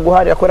turashobora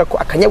guharira kubera ko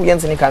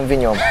akanyabuyenzi nikamva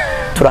inyuma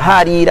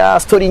turaharira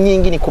story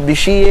nyingi ni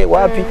kubishiye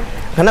wapi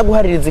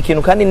nkanaguhaririza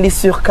ikintu kandi ndi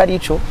sûr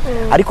karico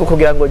ariko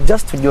kugira ngo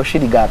just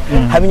turyoshire igape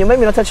hama inyuma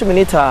y'iminota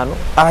 15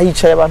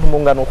 ahicaye abantu mu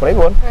ngano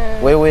kurabibona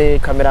wewe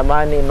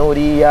cameraman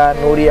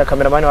Nuriya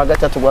cameraman wa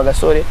gatatu gwa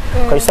gasore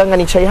ukabisanga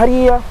nicaye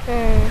hariya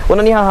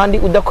ubona ni hahandi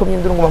udakomye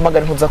induru ngo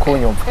mpamagare ntuza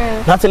kunyumva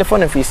nta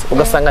telefone mfise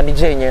ugasanga ni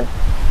je nyene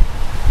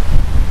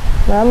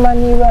mama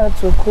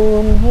nibatse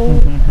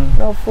ukuntu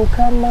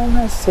nafukama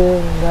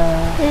nkasenga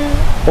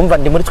umva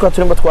ndi muri twa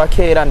turembo twa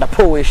kera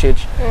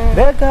ndapowesheje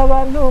mbega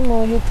abantu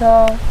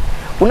muhita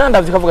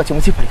unandavye kavuga ati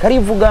mutipa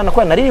karivugana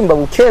kwa naririmba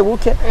buke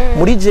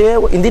muri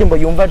jewe indirimbo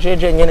yumva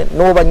jeje nyene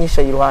no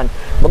banyisha iruhande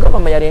muga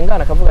mama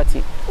yarengana kavuga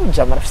ati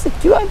ujama rafise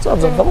kibazo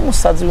azomva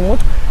umusazi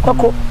w'umutwe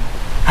kwako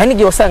hani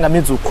giye usanga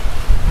mizuko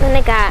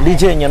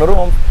DJ nyene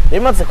urumva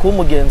rimaze kuba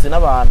umugenzi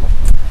n'abantu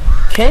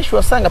kenshi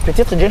wasanga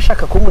peut-être je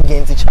nshaka kuba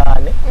umugenzi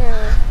cyane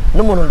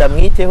n'umuntu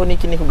ndamwiteho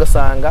niki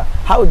ugasanga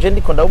how je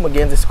ndikunda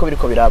umugenzi siko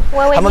biriko biraba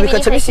hama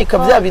bikaca bishika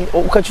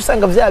ukaca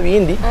usanga vya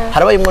bindi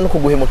harabayimwe no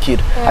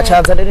kuguhemukira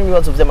acaza rero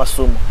ibibazo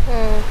by'amasumo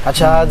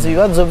acaza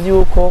ibibazo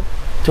byuko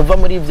tuva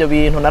muri ivyo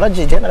bintu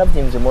narajije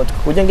naravyimvye mutwe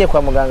kuje ngiye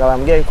kwa muganga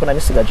bambwiye yuko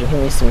narisigaje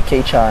nk'imisi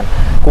mikeyi cyane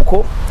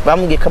kuko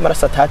bambwiye ko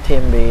amaraso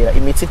atatembera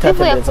imitsi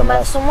itatembereza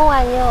amaraso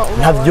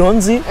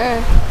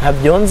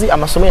ntavyonzi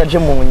amasomo yaje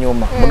mu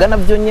nyuma muga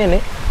navyo nyene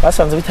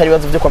basanze bitari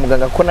ibibazo byo kwa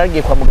muganga kuko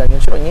naragiye kwa muganga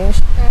inshuro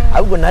nyinshi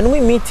ahubwo nanwe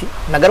imiti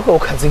nagaruka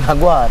ukazi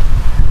nkagwara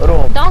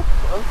donc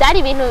byari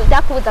ibintu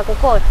byakubuza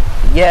gukora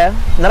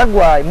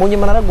naragwaye mu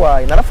nyuma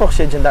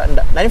naraforsheje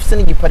nari mfise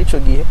n'igipari ico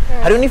gihe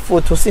hariyo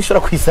n'ifoto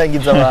sinshobora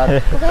kwisangiza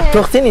abantu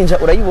Tortue Ninja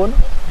urayibona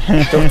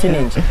Tortue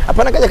Ninja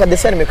apana kajya ka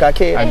dessin me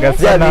kake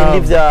bya bindi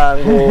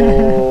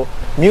byango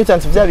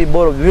mutant bya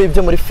biboro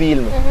byo muri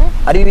film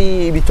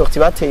ari bitorti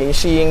bateye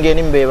inshinge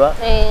n'imbeba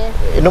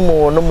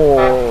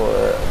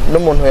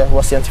n'umuntu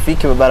wa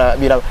scientifique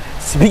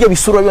bijya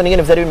bisura byo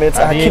ngene vyari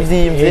bimetse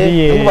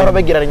akivyimvye n'ubu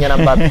barabegeranya na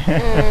mbabe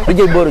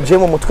bijya biboro je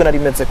mu mutwe nari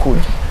metse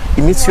kujya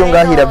imitsi yo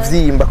ngahira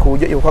vyimba ku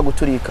buryo ihuka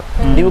guturika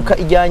ndibuka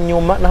ijya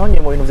nyuma naho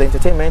nyuma mu bintu vya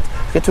entertainment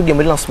twe tugiye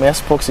muri lancement ya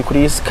Spox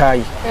kuri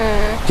Sky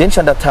je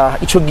nca ndataha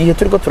ico gihe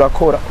turiko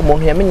turakora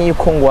umuntu yamenye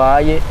yuko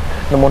ngwaye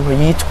n'umuntu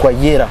yitwa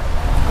Yera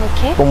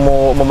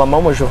mu mama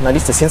wo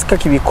journaliste sinzi ko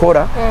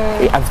kibikora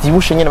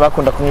avyibushe nyene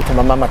bakunda kumwita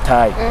mama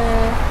Matayi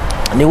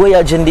niwe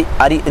yaje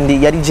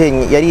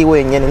yari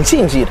wenyene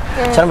nshinjira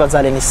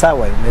cyane ni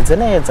sawa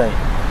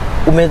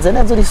umeze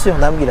neza uri sio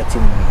ndambwira ati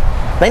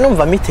nari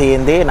numva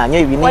mitende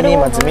nanyoye ibinini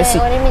maze imisi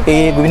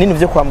ibinini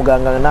byo kwa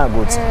muganga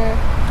nagutse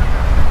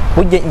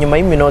burya nyuma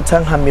y'iminota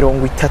nka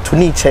 30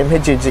 nicaye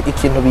mpejeje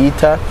ikintu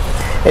bita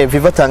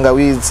viva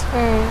tangawizi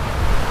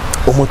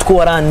umutwe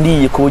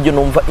warandiye ku buryo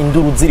numva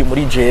induru ziri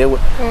muri jewe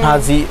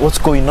ntazi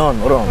what's going on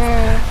urumva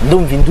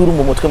ndumva induru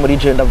mu mutwe muri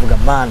jewe ndavuga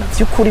mana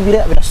byukuri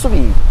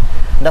birasubiye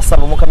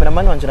ndasaba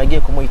umukameramani wanje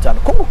nagiye kumuhitana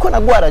kuko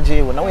nagwara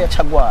jewe nawe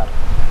yacagwara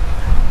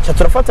cha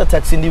turafata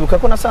taxi ndibuka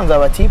ko nasanze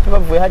abatipe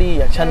bavuye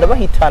hariya cha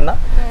ndabahitana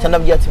cha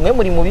ndabwiye ati mwe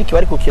muri mubiki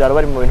bari ku kiraro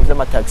bari mu bintu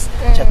by'amataxi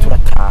cha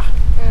turataha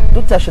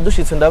dutashe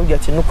dushitse ndabwiye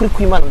ati nukuri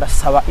kw'Imana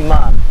ndasaba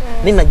Imana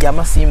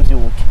ninaryama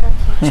simbyuke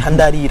cha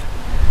ndarira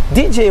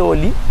DJ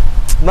Oli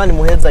Imana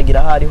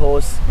muhezagira hari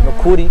hose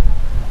nukuri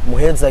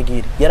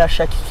muhezagire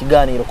yarashaka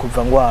ikiganiro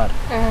kuva ngwara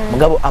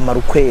mugabo amara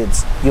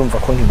ukwezi yumva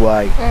ko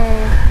ntigwaye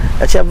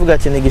acavuga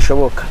ati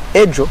ntigishoboka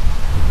ejo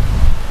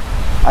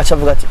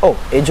acavuga ati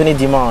ejo ni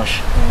dimanche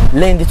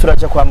lendi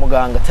turaja kwa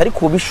muganga tari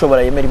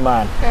kubishobora yemera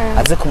Imana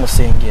aze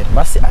kumusengera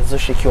basi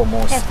azoshika iyo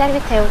munsi byari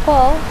biteye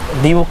ubwoba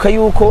ndibuka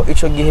yuko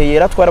ico gihe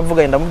yera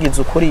twaravuga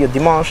ndamubwiza ukuri iyo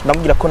dimanche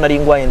ndamubwira ko nari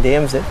ngwaye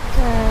ndemvye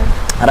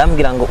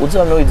arambwira ngo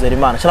uzabame wizera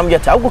Imana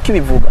cyarambwira ati ahubwo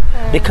kibivuga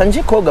reka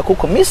nje koga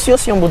kuko misi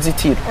yose yo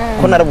mbuzitiro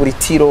ko narabura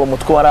itiro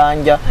umutwe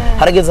waranja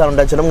harageze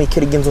harondaje no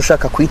mwikiriga inzu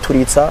ushaka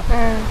kwituritsa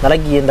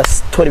naragiye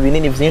ndatora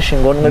ibinini byinshi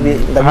ngo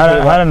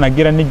ndabireba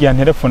haranagira n'igihe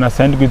telefone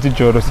asandwe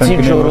z'ijoro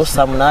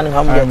saa 8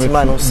 nkambwira ati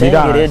Imana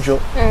usengere ejo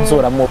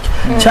nzoramuke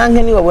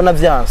canke ni wabona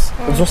byanse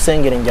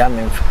uzusengere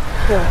njyame mve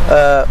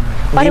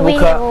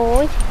ndibuka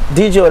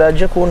DJ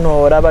oraje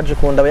kuntora baje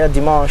kundaba ya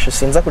dimanche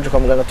sinza kuja kwa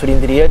muganga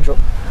turindiriye ejo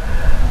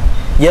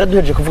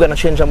yaraduheje kuvuga na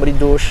cenja muri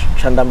douche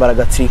candambara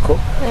gatsiko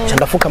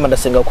candafukama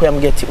ndasenga uko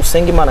yambwiye ati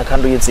usenga Imana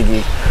kandi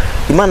uyizigiye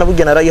Imana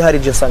burya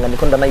narayiharije nsanga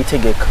ndiko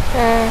ndanayitegeka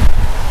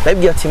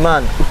nabwiye ati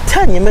Imana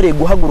utanyemereye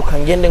guhaguruka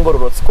ngende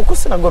ngororotse kuko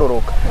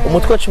sinagororoka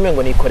umutwe wacu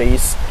mengo nikoreye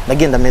isi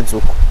nagenda meze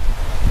uko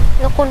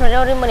n'ukuntu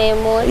rero uri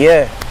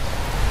muremure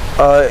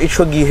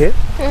ico gihe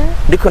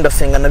ndiko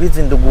ndasenga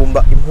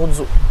nabizindugumba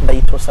impuzu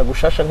ndayitosa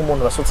gushasha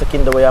nk'umuntu basutse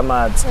kindobo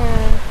y'amazi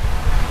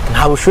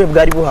nta bushuye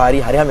bwari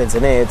buhari hari hameze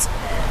neza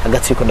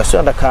agatsiko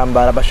ndasubira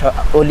ndakambara basha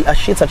Oli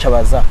ashitsa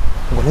cabaza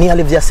ngo ni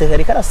hali vya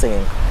seheri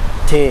karasenga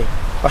te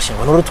basha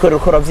ngo n'urutwe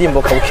rukora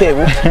vyimboka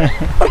bukebuke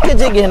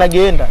okeje gihe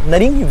nagenda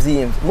nari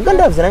nk'ivyimvye muga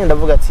ndavye nanjye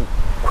ndavuga ati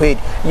kweli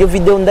iyo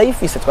video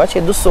ndayifise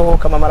twaciye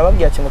dusohoka mama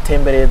arababwiye ati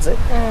mutembereze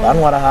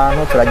bantwara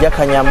ahantu turajya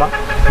akanyama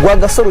gwa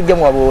gasoro ujye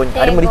mu wabonye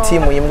ari muri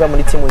timu yimbwa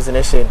muri timu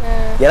zinesheni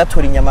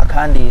yaratura inyama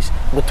kandisha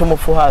ngo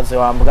tumupfuhaze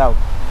wambwawe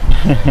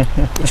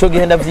ico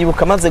gihe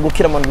ndavyibuka maze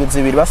gukira mu ndwi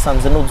zibiri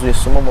basanze nuzuye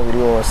sumo mubiri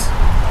wose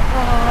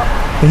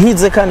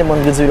nkize kandi mu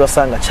ndwi zibiri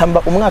basanga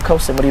camba umwaka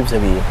wose muri ivyo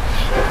bintu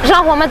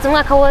Jean wamaze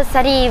umwaka wose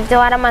ari ivyo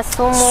wari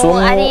amasumo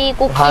ari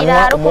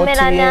gukira ari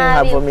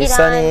kumerana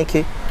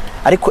bisaniki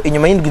ariko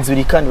inyuma y'indwi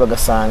zibiri kandi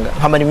bagasanga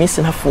nkamara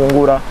iminsi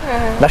ntafungura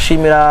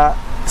ndashimira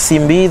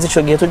simbizi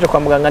ico gihe tuje kwa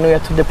muganga niwe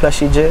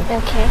yatudeplashije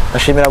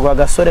ndashimira gwa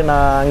gasore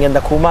na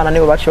ngenda ku Mana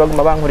nibo baci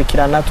baguma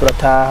bankurikirana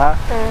turataha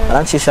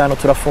arancisha hano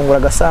turafungura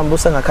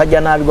gasambusa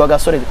nkakajya nabi gwa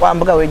gasore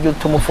kwambwa weje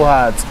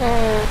utumufuhaza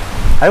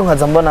ariko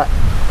nkaza mbona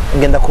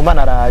ngenda ku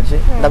Mana araje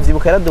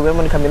ndavyibuka yaraduwe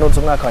muri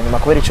kaminuza umwaka wa nyuma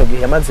kubera ico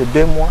gihe yamaze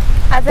 2 mois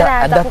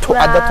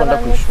adatonda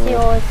kwishuri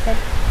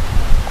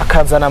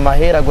akazana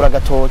amahera agura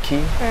gatoki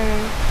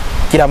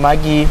gira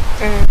magi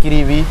gira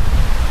ibi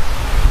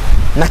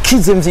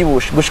nakize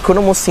mvyibushe gushika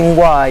no musi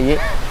ngwaye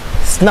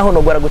naho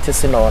nogwara gute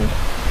sinone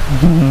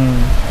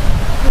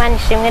Mani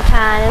shimwe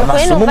cyane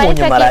kuri numva ari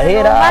cyo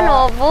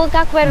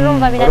banovuga kubera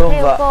urumva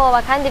birateye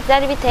ubwoba kandi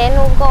byari biteye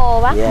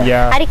n'ubwoba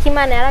ariko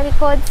Imana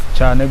yarabikoze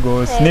cyane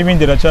gose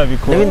n'ibindi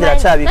racabikoze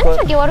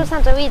n'icyo gihe wari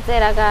usanzwe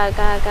wizera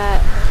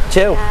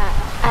cewe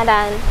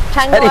Aran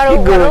cyangwa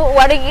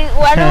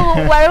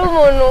wari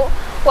umuntu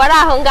wari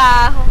aho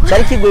ngaho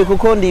cyari kigoye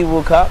kuko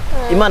ndibuka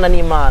Imana ni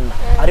Imana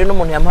ari no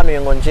muntu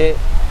yampanuye ngo nje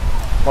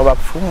mu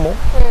bapfumu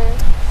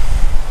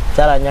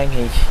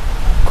cyaranyankiye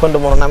ko ndo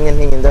umuntu namwe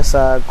ntinyi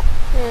ndasago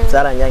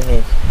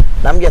cyaranyankiye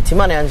nambwiye ati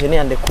Imana yanje ni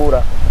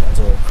yandekura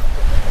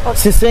nzoka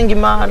sisenga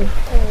Imana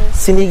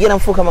sinigera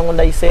mfukama ngo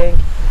ndayisenga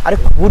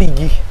ariko buri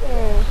gihe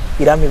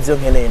irampa ivyo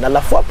nkeneye na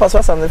la fois passée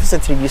basanze mfise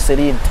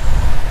triglyceride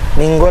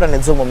ni ingorane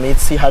zo mu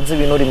mitsi hazi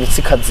ibinuri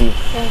imitsi kaziba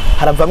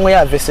haravamwo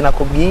ya vesi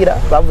nakubwira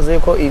bavuze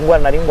yuko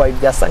ingwara nari ngwaye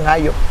byasa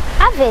nkayo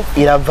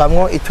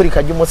iravamwo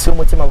iturika ry'umutsi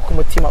w'umutima kuko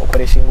umutima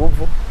ukoresha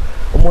inguvu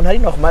umuntu ari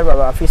normal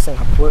baba afise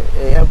nka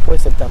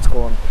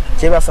 1.70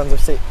 je basanze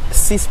afise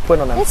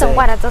 6.95 izo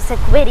ngwara zose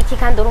kubera iki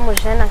kandi uri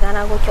umujana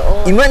gana gutyo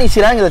Imana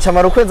ikirangiza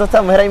camara ukwezi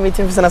atamahera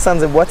y'imiti mfise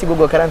nasanze boîte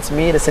igurwa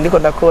 40000 sindiko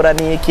ndakora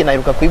ni iki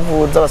nayiruka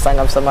kwivuza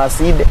basanga mfise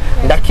amaside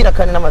ndakira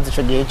kandi namaze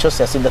ico gihe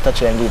cyose aside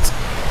ataco yangitse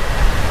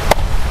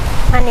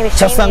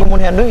cyasanga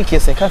umuntu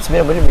yandukiye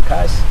 50 muri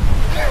mikashi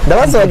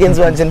ndabaza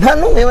bagenzi banje nta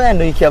numwe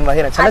yandukiye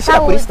amahera cyane ashira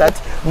kuri stat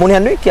umuntu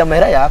yandukiye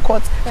amahera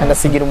yakotse cyane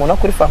asigira umuntu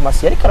kuri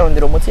pharmacy yari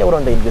karondera umuti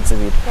yaburondeye indwi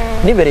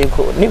zibiri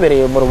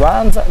nibereye mu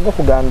rubanza rwo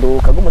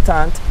kuganduka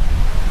rw'umutante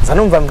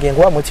zanumva mbwiye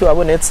ngo wa muti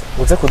wabonetse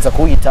uze kuza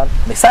kuwitana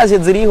message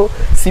ziriho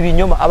si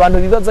binyoma abantu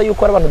bibaza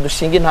yuko ari abantu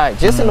dushinga intaye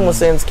Jesse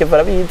n'umusenzi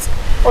kevara bizi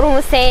uri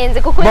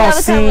umusenzi kuko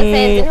yabusa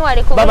umusenzi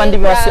ntiwari kubira babandi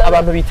basi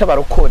abantu bita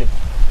barokore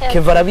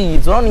Keva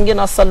arabizi urabona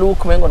ingene asa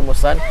look umengo ni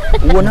musani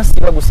uwo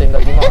ntasiba gusenga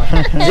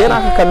Dimanche je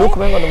naka look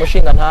umengo ni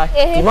mushinga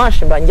ntahe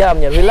Dimanche mba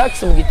ndyamye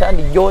relax mu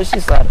gitandi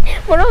ryoshi sana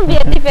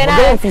murumviye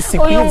difference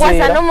uyu ngo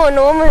asa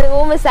n'umuntu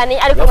w'umusani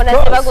ariko ngo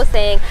ntasiba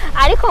gusenga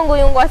ariko ngo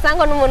uyu ngo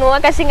asanga n'umuntu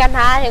w'agashinga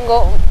ntahe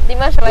ngo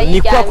Dimanche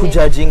abayiryamye ni kwa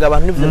kujajinga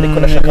abantu nivyo ndiko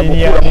nashaka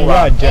gukura mu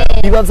bantu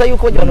bibaza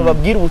yuko abantu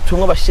babwira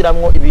ubutumwa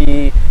bashiramwo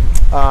ibi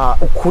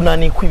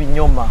ukunani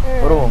kw'ibinyoma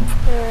urumva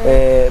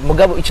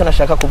mugabo icyo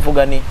nashaka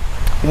kuvuga ni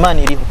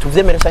Imana iriho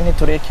tuvyemere canke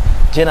tureke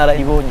je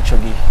narayibonye ico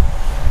gihe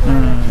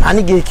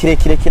ani gihe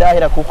kirekire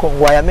kirahera kuko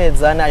ngwaya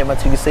amezana ayo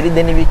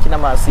matrigiseride n'ibiki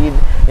n'amaside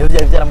niyo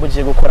byari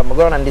byarambujije gukora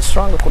mugabo na ndi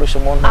strong kurusha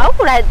umuntu aho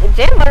kura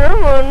je mbona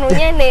umuntu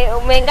nyene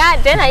umenga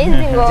je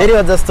nayizi ngo jeri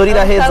baza story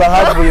raheza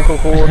havuye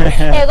kuko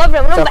ego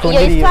bro murumva iyo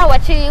histoire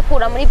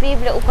wacikura muri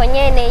bible uko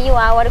nyene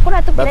yiwawe ariko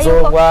uratubwira yuko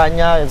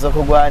bazogwanya zo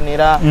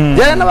kugwanira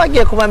je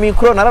nabagiye kuma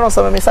micro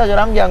nararonsa message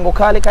arambya ngo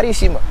kale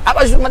karishima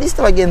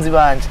abajournaliste bagenzi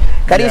banje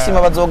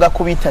karishima bazoga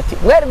kubita ati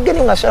mwebwe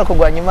ni mwashaka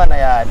kugwanya Imana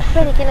yani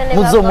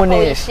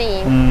muzomunesha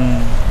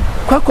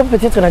kwa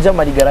competition naja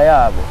marigara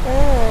yabo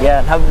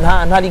ya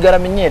nta rigara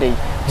menyereye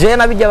je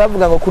nabijya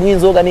bavuga ngo kunywa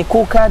inzoga ni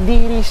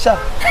kukadirisha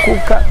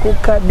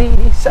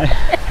kukadirisha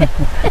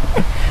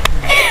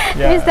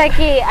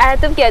Misaki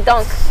aratubwiye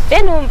donc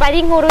je numva ari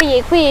inkuru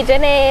yikwije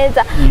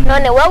neza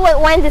none wowe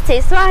wanditse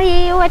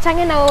iswahi we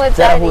canke nawe wowe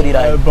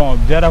byarahuriranye bon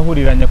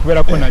byarahuriranye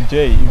kubera ko na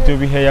Jay ibyo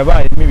bihe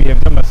yabayemo ibihe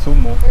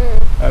by'amasumo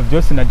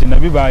byose naje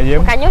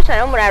nabibayemo kanyosha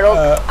no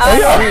muraroga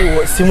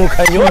si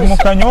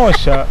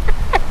mukanyosha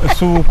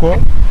suko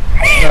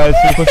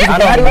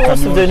ari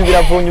wose ibyo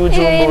biravunye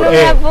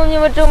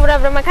ubujumbura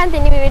vrema kandi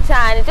ni bibi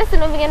cyane je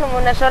sinumva ingene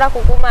umuntu ashobora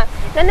kuguma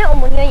none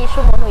umuntu iyo yishe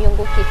umuntu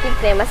yunguka iki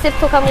vrema se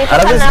tukamwita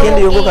arabizi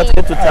ikindi yunguka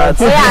twe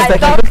tutazi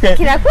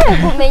kirakwiye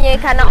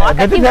kumenyekana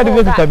akativuga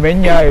ibyo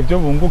tutamenya ibyo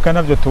bunguka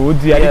navyo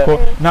tuzi ariko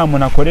nta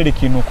muntu akorera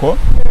ikintu uko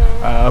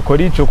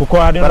akora ico kuko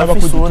hari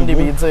n'abakuzi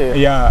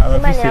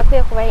Imana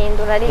yakwiye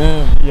kubahindura ari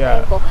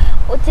yego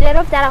uti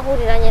rero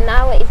byarahuriranye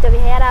nawe ibyo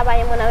bihe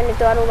yarabayemo nawe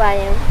nibyo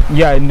warubayemo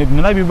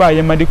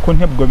narabibayemo ariko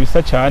ntebwo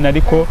bisa cyane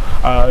ariko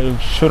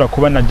ushobora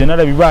kuba naje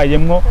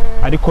narabibayemo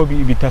ariko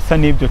bitasa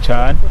n'ibyo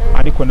cyane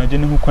ariko naje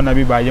ni nkuko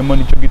nabibayemo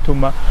nicyo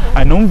gituma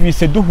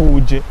numvise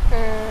duhuje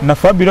na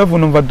Fabirov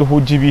numva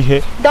duhuje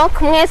ibihe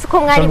donc mwese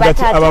ko mwari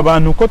batatu aba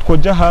bantu uko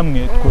twoja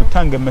hamwe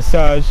twotanga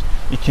message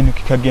ikintu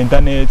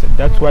kikagenda neza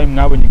that's why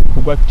mwabonye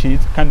igikorwa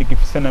cyiza kandi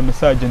gifise na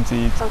message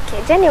nziza okay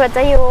je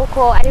nibaza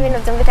yuko ari ibintu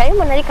byumvikana iyo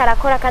umuntu ariko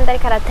arakora kandi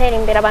ariko aratera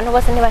imbere abantu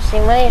bose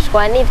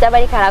ntibashimishwa n'ibyo aba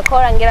ariko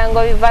arakora ngira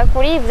ngo biva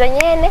kuri ibyo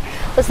nyene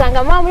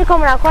usanga muri ko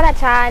murakora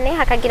cyane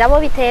hakagira abo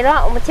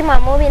bitera umutima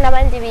mubi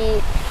n'abandi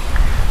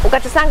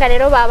ugaca usanga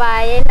rero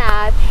babaye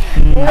nabi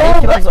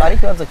ari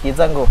ikibazo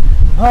kiza ngo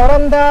mpora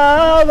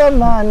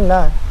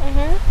ndabamana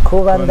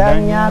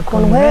kubandanya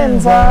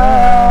kuntwenza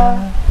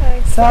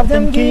sabye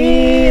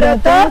mbwira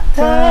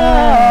data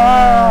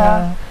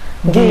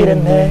mbwire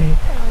nte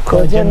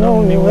koje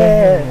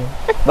numiwe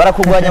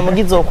barakugwanya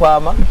mugizo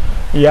kwama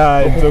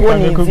kuko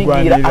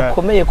nizigira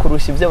akomeye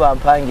kurusha ibyo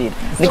bampangira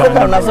niko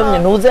narazomye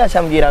ntuze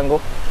yashambwira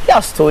ngo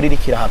ya story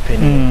irikira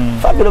happening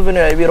Fabio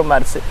Venero yabiro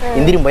Marse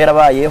indirimbo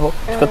yarabayeho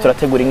twe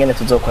turategura ingene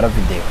tuzokora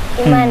video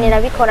Imana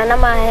irabikora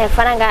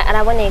n'amafaranga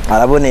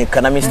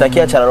araboneka na Mr.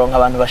 Kia cararonka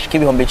abantu bashika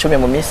ibihumbi 10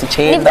 mu minsi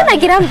 9 nibyo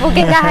nagira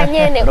mvuge ngaha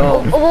nyene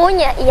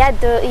ubunya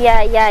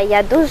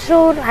ya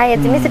dujur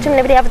hayeze iminsi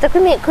 12 yavuze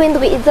ko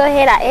indwi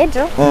izohera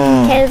ejo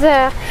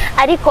 15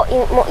 ariko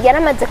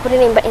yaramaze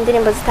kuririmba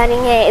indirimbo zitari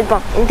nke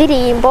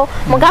indirimbo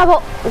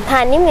mugabo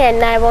nta nimwe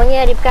nabonye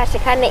yari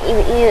bwashikane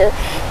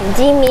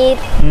 10,000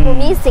 mu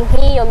minsi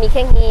nk'iyo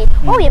mike nk'iyo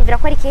wowe yumvira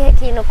ko ari kihe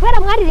kintu kubera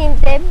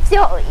mwaririmbye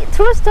byo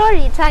true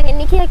story canke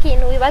ni kihe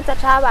kintu wibaza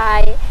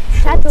cabaye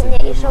catumye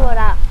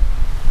ishobora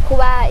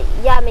kuba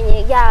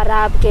yamenye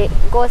yarabwe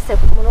gose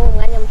muri uwo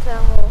mwanya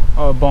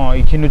muto bon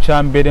ikintu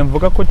ca mbere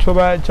mvuga ko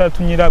coba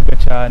catumye irabwa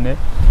cyane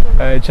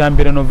ca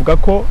mbere novuga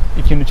ko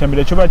ikintu ca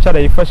mbere coba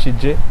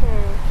carayifashije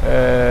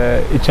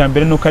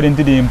icambere nuko ari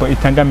indirimbo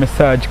itanga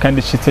message kandi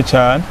ishitse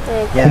cyane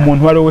ku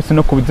muntu wari wese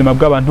no ku buzima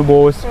bw'abantu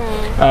bose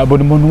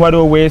buri muntu wari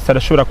wese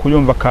arashobora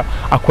kuyumva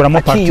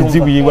akuramo parti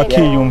ziwiwe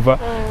akiyumva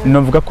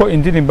novuga ko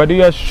indirimbo ari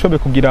yashobe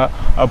kugira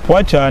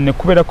poa cyane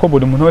kubera ko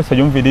buri muntu wese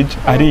yumvirije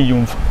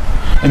ariyumva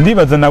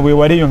ndibaza nawe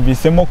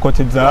wariyumvisemo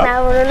kote za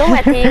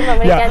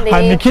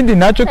ikindi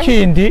naco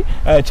kindi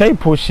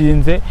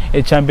cyayipushinze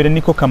icambere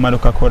niko kamaro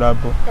ka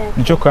collabo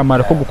nico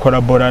kamaro ko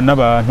gukorabora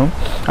n'abantu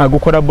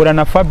gukorabora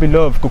na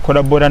Fabirov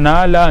gukorabora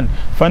na Alan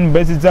fan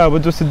base zabo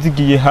zose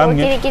zigiye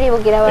hamwe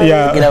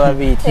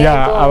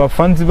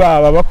abafanzi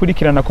baba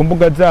bakurikirana ku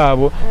mbuga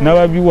zabo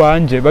n'ababi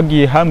wanje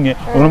bagiye hamwe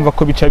urumva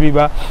ko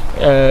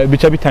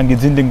bica bitanga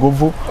izindi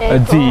nguvu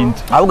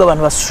zindi ahubwo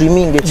abantu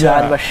baswiminge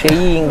cyane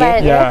basheyinge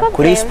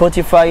kuri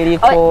Spotify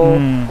iriko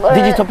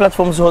digital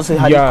platforms hose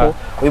hariko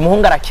uyu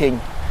muhungu arakenya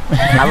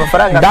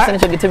amafaranga afite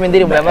nicyo gituma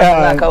indirimbo yamaze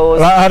umwaka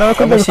wose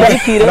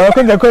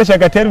arabakunze gukoresha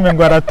agaterme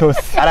ngo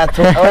aratose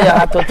oya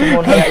hatota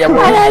umuntu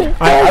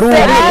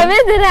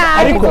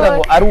ariko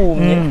ngo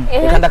arumye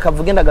kandi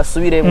akavuga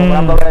ndagasubiremo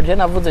murambabara je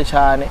navuze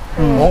cyane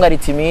umuhungu ari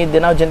timide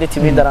naho je ndi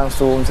timide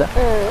aransumza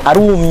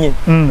arumye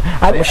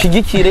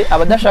mushigikire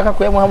abadashaka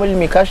kuyamuha muri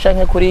mikasha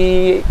nke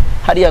kuri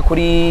hariya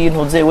kuri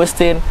ntuze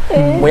western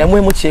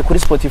muyamuhemukiye kuri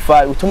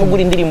Spotify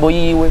utumugura indirimbo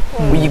yiwe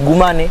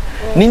uyigumane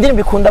ni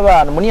indirimbo ikunda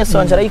abantu muri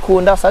Sonja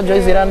arayikunda Sajo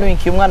Izirano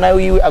umwana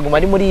wiwe aguma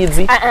ari muri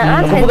izi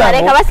kuvuga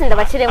reka basinda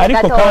bakire mu gato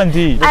ariko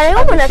kandi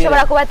ariko umuntu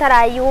ashobora kuba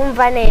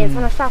atarayumva neza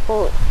unashaka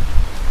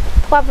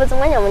twavuze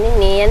umwanya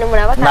munini ni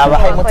murabaka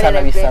nabahaye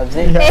mutana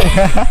bisavye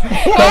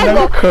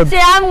yego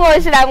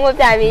shiramwo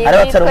byabiri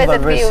twese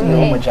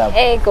twiyumve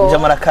ego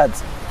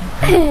jamarakazi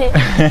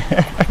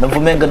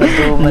navumenga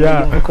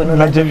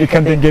naje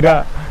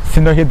bikandengera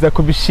sinoheza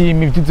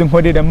kubishima ibyizo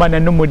nkorera mana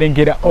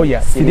n'umurengera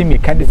oya sirimwe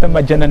kandi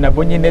samajana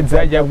nabonye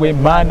neza yawe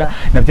mana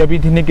navyo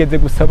biti nigeze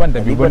gusaba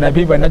ndabibona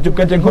biba naje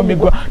ubwaje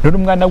nkomigwa none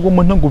umwana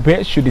w'umuntu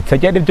ngubeshuritse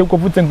yari byo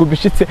kuvuze ngo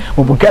bishitse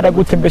mu bugara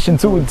gutembesha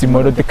inzuzi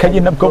morodekaye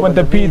nabwo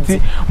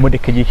ndabizi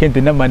mureke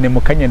yihende namane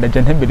mukanya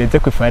ndaje ntembereze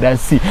ku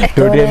farasi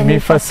dore mi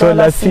fa sol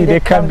la si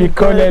reka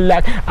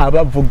mbikolela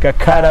abavuga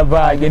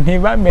karabaye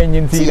ntibamenye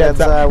inzira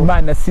za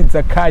mana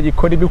siza kayi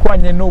kora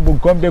ibikwanye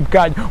n'ubugombe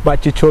bwayo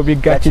bacico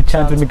bigaci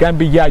canze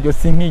imigambi yayo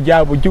sinki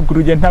yabo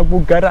yuguruye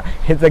ntagugara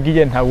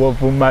hezagiye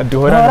ntawovuma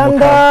duhorana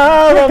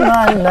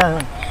mukana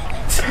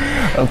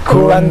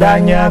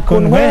kuandanya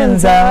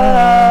kunwenza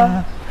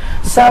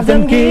savye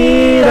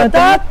mbwira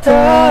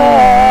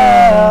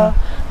data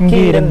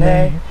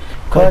mbwirene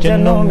koje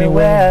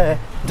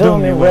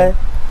ndumiwe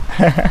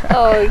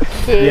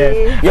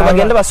okay yo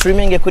bagenda ba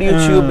streaming kuri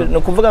YouTube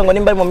no kuvuga ngo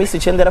nimba mu minsi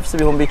 9 yarafise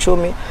ibihumbi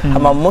 10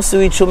 hama mu munsi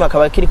w'10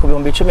 akaba kiri ku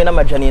bihumbi 10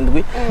 n'amajana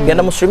 7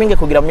 genda mu streaming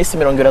kugira mu minsi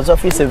 20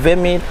 azofise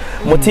 20000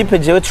 mu type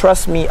jewe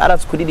trust me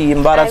aratse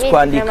kuririmba aratse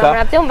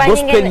kwandika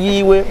gospel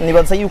yiwe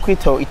nibaza yuko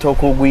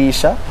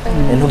itokugwisha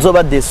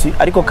ntuzoba desu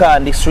ariko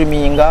kandi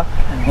streaminga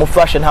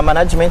mufashe nta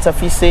management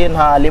afise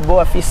nta label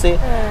afise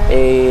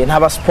nta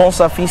ba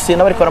sponsor afise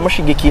n'abari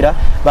baramushigikira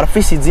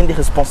barafise izindi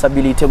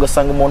responsibility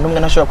ugasanga umuntu umwe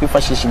ntashobora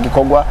kwifashisha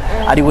igikorwa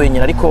ari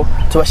wenyine ariko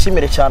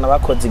tubashimire cyane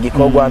abakoze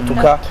igikorwa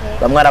ntuka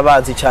bamwe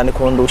arabazi cyane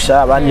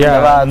kundusha abandi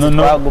arabazi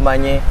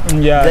twagumanye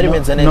byari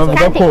bimeze neza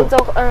novuga ko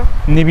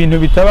ni ibintu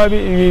bitaba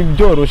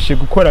byoroshe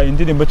gukora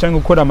indirimbo cyangwa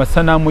gukora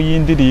amasanamu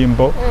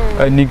y'indirimbo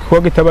ni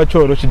kuko gitaba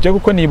cyoroshe je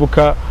kuko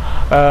nibuka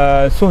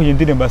sohoye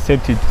indirimbo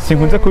accepted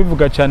sinkunze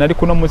kubivuga cyane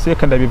ariko no munsi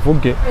reka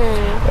ndabivuge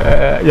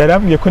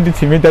yarambwiye ko ndi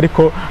timide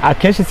ariko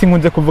akenshi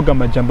sinkunze kuvuga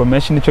amajambo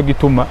menshi nico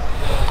gituma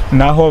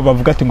naho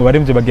bavuga ati ngo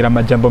baremvye bagira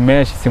amajambo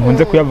menshi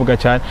sinkunze kuyavuga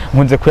cyane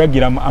nkunze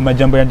kuyagira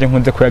amajambo yanje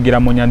nkunze kuyagira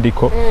mu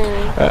nyandiko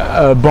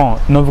bon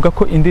novuga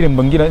ko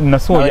indirimbo ngira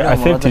nasohoye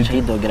accepted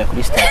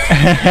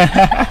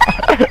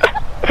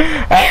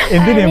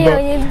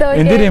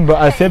indirimbo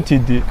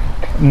accepted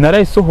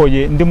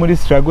narayisohoye ndi muri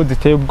struggle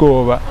ziteye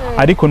ubwoba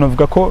ariko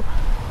novuga ko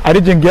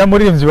ari je ngiya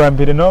muri imvye wa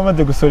mbere no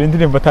bamaze gusora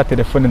indirimbo ta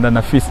telefone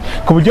ndanafise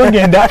ku buryo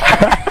ngenda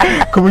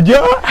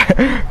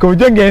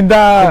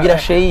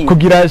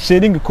kugira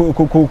sharing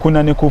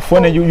kunane ku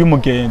phone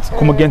y'umugenzi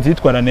ku mugenzi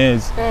yitwara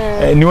neza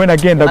niwe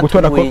nagenda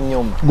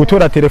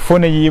gutora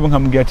telefone yiwe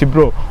nkamubwira ati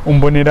bro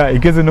umbonera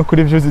igeze no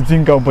kuri views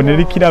zinga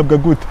umbonera ikirabwa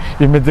gute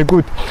bimeze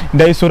gute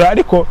ndayisora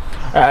ariko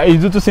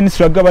izo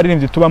tusinisiraga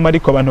baririmbye tubama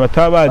ariko abantu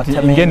batabazi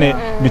ingene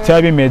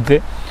bitaba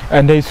bimeze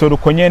ndayisora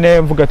uko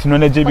nyene mvuga ati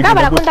none je bigenda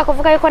barakunda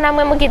kuvuga yuko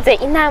namwe mugize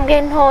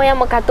intambwe ntoya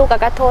mu kaduka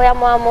gatoya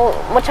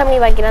muca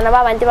mwibagirana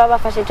babandi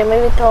babafashije muri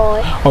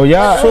bitoya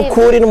oya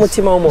sukuri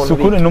n'umutima w'umuntu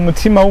sukuri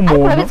n'umutima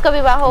w'umuntu bitsko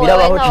bibaho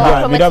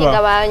promoting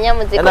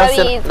abanyamuzika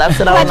nase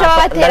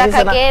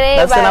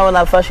nawe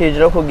nafashije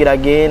rero kugira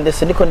gende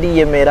siniko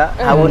ndiyemera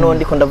abo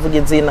nondi ko ndavuga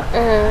izina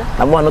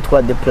namuha no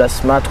twa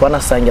déplacement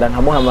twanasangira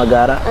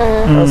nkamuhamagara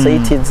hose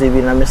yitize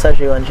ibi na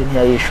message yanje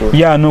ntiyayishura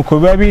ya nuko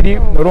biba biri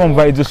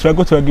urumva izo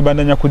surago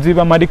turagibandanya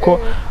kuziba ariko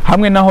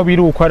hamwe naho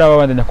biri uko ari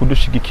abandanya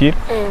kudushigikira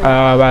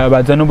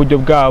baza n'uburyo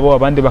bwabo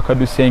abandi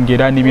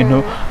bakadusengera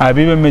n'ibintu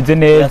bibemeze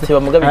neza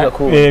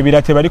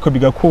birateba ariko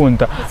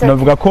bigakunda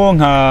navuga ko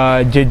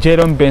nka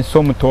Jejero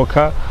Benso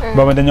Mutoka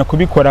babandanya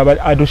kubikora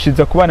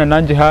adushiza kubana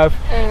nanje hafi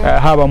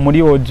haba muri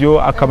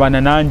audio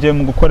akabana nanje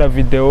mu gukora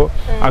video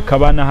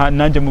akabana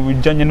nanje mu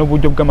bijanye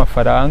n'uburyo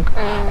bw'amafaranga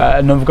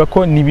navuga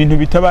ko ni ibintu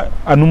bitaba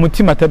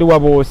n'umutima atari wa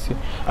bose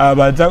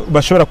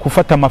bashobora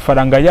gufata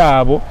amafaranga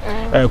yabo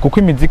kuko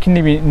imiziki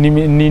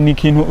ni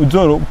ikintu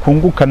uzoro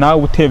kunguka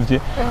nawe utevye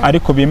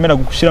ariko bemera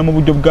gushiramo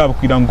uburyo bwabo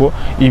kugira ngo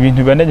ibintu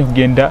bibandanye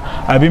kugenda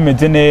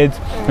abimeze neza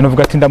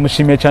navuga ati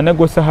ndamushimiye cyane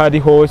gose hari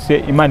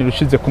hose Imana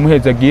irushize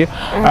kumuhezagira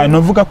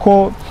navuga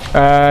ko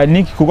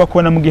niki kugwa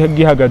kubona mu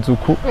gihagaze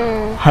uku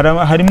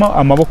harimo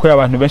amaboko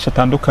y'abantu benshi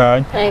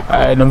atandukanye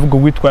navuga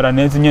witwara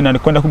neza nyene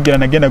ariko ndakubwira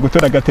nagenda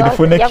gutora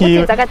agatelefone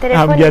kiwe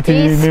ambwira ati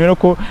nimero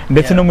ko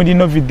ndetse no muri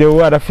no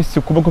video arafise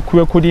ukuboko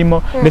kwiwe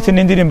kurimo ndetse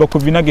n'indirimbo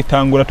kuvina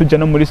gitangura tujya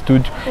no muri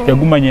studio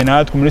yagumanye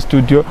natwe muri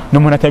studio no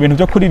muntu atabintu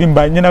byo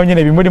kuririmba nyene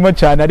nyene bimurimo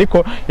cyane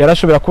ariko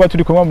yarashobora kuba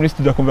turi kumwe muri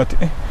studio akumva ati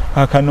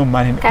akano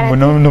mane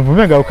no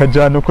vumega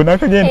ukajana uko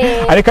nakagenda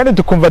ari kandi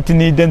tukumva ati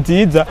ni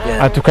nziza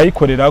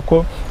atukayikorera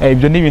ko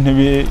ibyo ni ibintu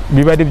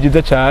biba ari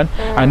byiza cyane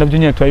nabyo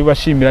nyine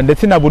twabibashimira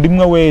ndetse na buri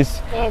umwe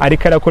wese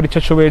ariko arakora icyo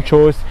ashoboye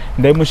cyose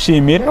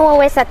ndayimushimira n'uwo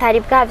wese atari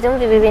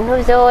bwavyumva ibi bintu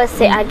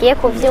byose agiye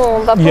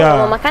kuvyumva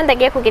mama kandi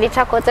agiye kugira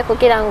icyo akoze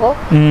kugira ngo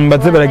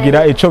baze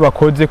baragira icyo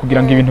bakoze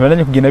kugira ngo ibintu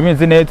baranye kugenda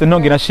bimeze neza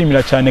nongera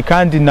nshimira cyane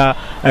kandi na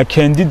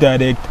Candy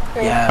Direct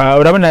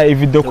urabona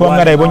video ko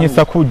mwarayibonye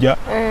sakujya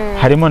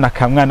harimo na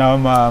kamwana wa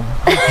mama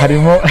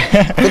harimo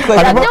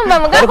ndabyumva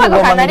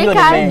mugakwa nari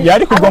kandi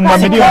yari kugoma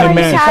miliyoni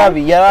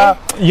menshi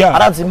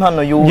arazi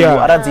impano y'ubu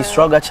arazi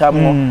struggle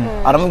cyamwo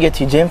aramubwiye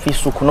ati je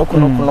mfise uku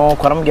no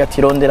aramubwiye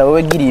ati rondera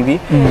wewe gira ibi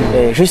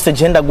juste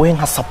je ndaguhe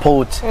nka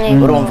support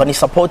urumva ni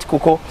support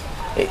kuko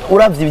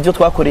uravye ibyo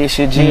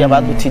twakoresheje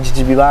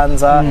abadutijije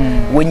ibibanza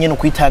we nyene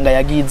ukwitanga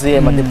yagize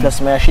ama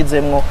déplacement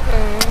yashizemwo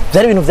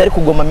byari ibintu byari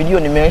kugoma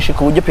miliyoni menshi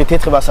ku buryo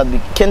peut-être basadbi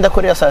kenda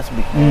korea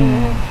sasbi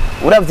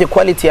uravye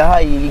quality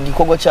yahaye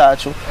igikorwa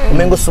cyacu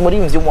umengo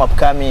sumurimvye mu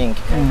upcoming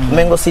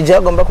umengo sije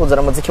agomba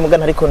kuzana muziki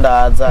mugana ariko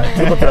ndaza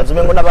turiko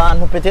turazumengo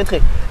n'abantu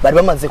peut-être bari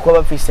bamaze kuba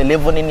bafise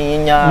level nini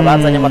nya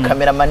bazanye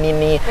amakamera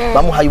manini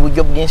bamuhaye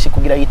uburyo bwinshi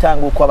kugira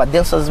yitanguko aba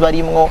dancers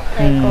barimwo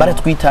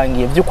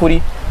baratwitangiye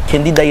by'ukuri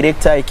Candy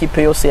Director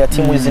equipe yose ya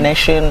Team With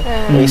Nation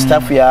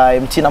staff ya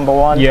MT number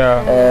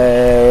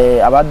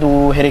 1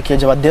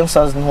 abaduherekeje aba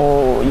dancers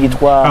nto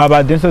yitwa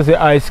aba dancers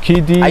Ice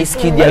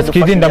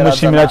Kid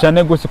ndamushimira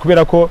cyane gose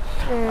kubera ko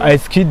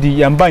Ice Kid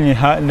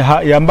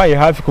yambaye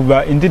hafi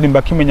kuva indirimbo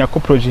akimenya ko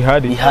project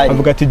hari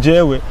avuga ati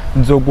jewe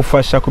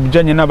nzogufasha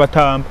kubijanye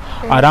n'abatamba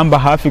aramba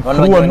hafi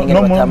kuwo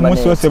no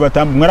munsi wose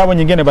batamba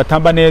mwarabonye ingene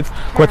batamba neza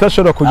ko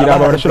batashobora kugira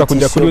aba barashobora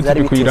kujya kuri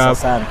YouTube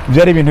kuyiraba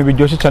byari ibintu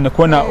biryoshye cyane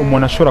kubona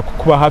umuntu ashobora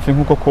kuba hafi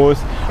nkuko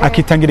kose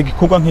akitangira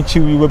igikorwa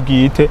nk'iciwiwe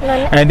bwite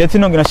ndetse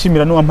nongera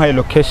nshimira n'uwampaye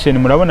location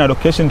murabona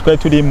location twari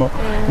turimo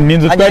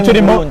ninzu twari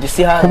turimo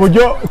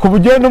ku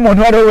buryo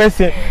n'umuntu wari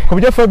wese ku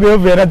buryo Fabio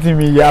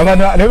yarazimiye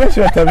abantu ari benshi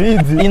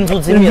batabizi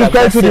inzu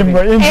twari turimo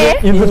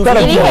inzu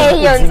twaragiye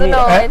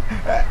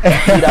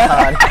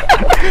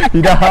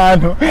ira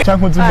ahantu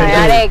cyangwa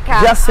uzumeye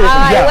byase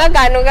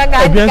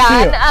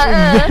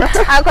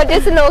ako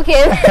desi no ke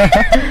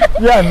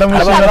ya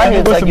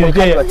ndamushimira gose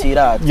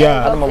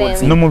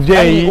umuvyeyi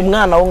n'umuvyeyi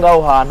umwana wo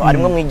ngaho hantu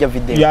arimo mwijya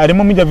video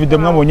arimo mwijya video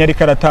mwabonye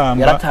ariko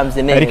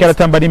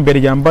aratamba ari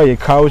imbere yambaye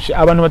couch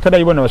abantu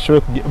batarayibona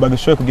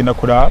bagashoboye kugenda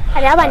kuraba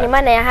hari abantu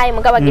Imana yahaye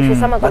mugabo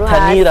agifisa amaguru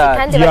hasi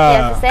kandi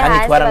bakiyafise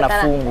hasi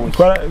twaranafunguye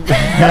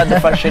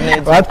twaradufashe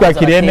neza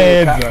batwakiriye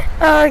neza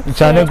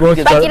cyane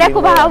gose bagira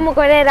kubaha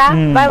umugorera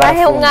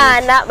babahe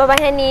umwana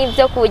babahe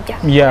n'ibyo kurya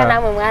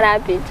namwe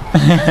mwarabije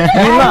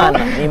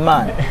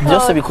Imana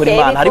byose bikora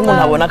Imana hari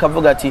umuntu abona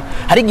akavuga ati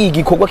hari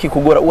igikorwa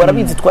kikugora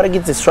warabizi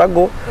twaragize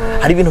struggle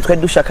hari ibintu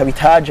twari dushaka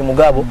bitaje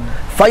mugabo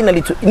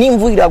finally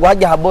nimvura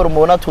hajya haboro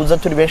mubona tuza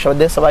turi benshi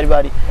abadensa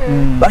bari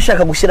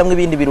bashaka gushiramwe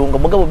ibindi birungo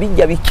mugabo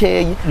bijya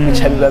bikeye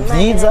bica biba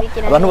byiza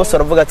abantu bose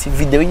baravuga ati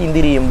video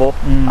y'indirimbo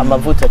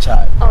amavuta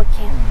cyane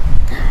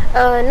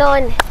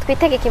none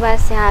twitege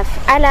kibasi hafi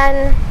Alan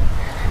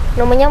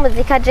no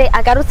munyamuzika je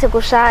agarutse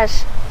gushaje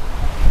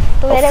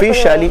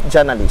officially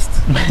journalist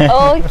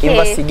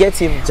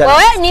investigative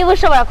journalist wowe niba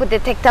ushobora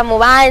kudetecta mu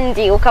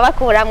bandi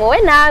ukabakuramwe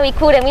we nawe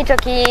ikure mwico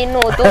kintu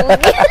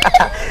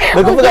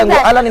kuvuga ngo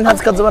Alan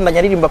ntazi kazobandanya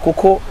aririmba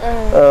kuko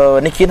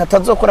ni ikintu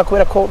atazokora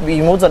kubera ko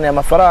bimuzaniye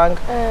amafaranga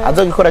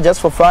azogikora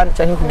just for fun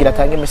cyangwa kugira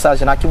atange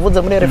message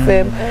nakivuze muri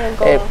RFM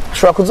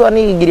shobora kuzoba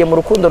nigiriye mu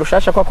rukundo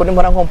rushasha kwako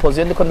nimpora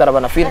nkompoze ndiko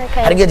ndarabana film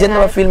hari gihe genda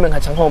ba film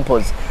nkaca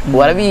nkompoze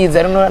warabizi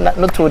ari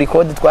no tu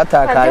record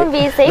twatakaye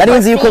nari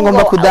nzi yuko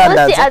ngomba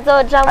kudandaza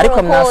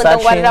ariko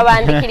mnasachinga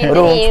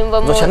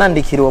nzoca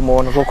nandikira uwo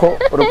muntu kuko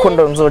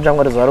urukundo nzoja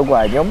ngo rezo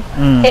rwanyom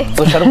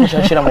nzoca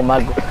rukushashira mu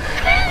mago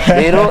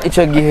rero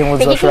ico gihe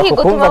muzoshobora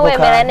kukumva ko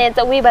wemera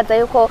neza wibaza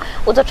yuko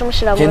uzoca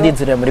umushira mu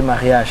ndinzira muri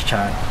mariage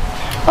cyane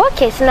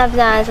okay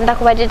sinavyanze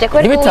ndakubajije ko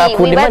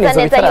wibaza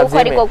neza yuko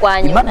ariko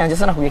rwanyom Imana yanje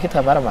sana kubiye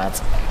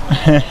kitabaramatsa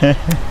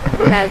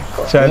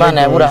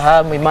Imana ya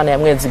Aburahamu Imana ya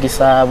Mwezi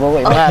Gisabo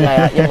Imana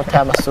ya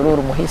Mutama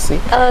Sururu Muhisi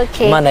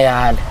Imana ya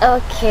Hale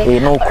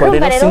nuko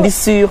rero sindi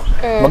sure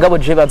mugabo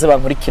je baze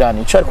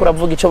bankurikirana ico ariko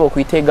uravuga ico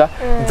bokwitega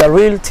The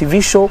Real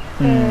TV Show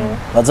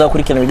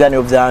bazakurikirana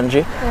ibiganiro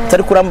byanje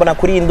tari kurambona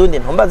kuri indundi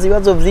ntombaza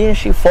ibibazo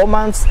byinshi 4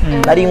 months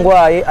nari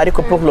ngwaye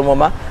ariko pour le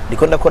moment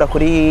ndiko ndakora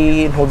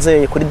kuri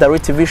ntuzeye kuri The Real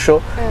TV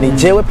Show ni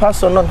jewe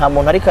personal nta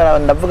muntu ariko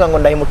ndavuga ngo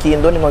ndahimukiye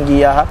indundi ngo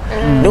ngiye aha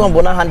niwe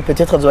mbona handi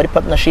peut-être zo ari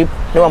partnership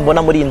niwe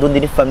mbona muri indundi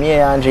ni famille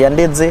yanje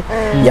yandeze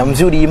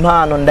yamvyuriye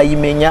impano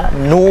ndayimenya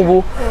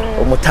nubu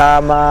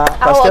umutama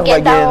pasteur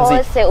bagenzi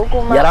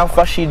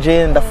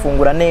yaramfashije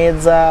ndafungura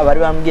neza bari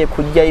bambwiye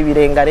kurya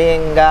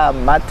ibirengarenga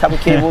amata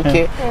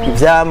bukebuke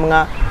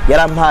ivyamwa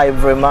yarampaye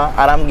vraiment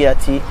arambwiye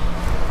ati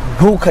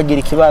ntukagire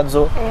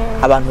ikibazo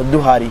abantu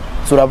duhari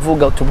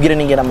turavuga utubwire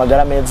n'ingena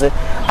amagara meze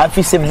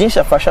afise byinshi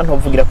afasha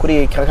ntuvugira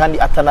kuri kandi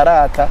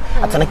atanarata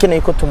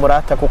atanakeneye ko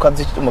tumurata kuko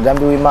azi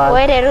umugambi w'Imana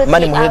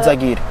mani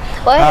muhezagire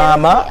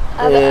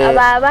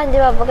abandi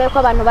bavuga ko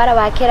abantu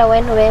barabakera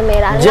we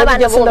ntubemera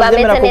n'abantu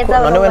bameze neza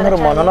none we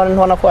nturumuntu none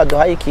ntona ko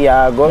aduhaye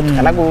ikiyago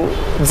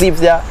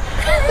tukanaguzivya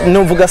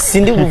nuvuga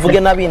sindi buvuge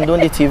nabi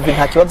Ndundi TV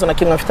nta kibazo na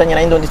kimwe mfitanye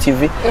na Ndundi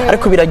TV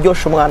ariko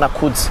biraryosha umwana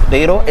akuze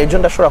rero ejo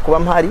ndashobora kuba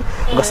mpari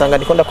ugasanga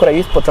ndiko ndakora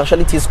youth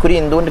potentialities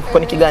kuri Ndundi kuko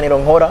n'ikiganiro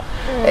nkora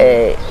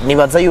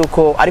nibaza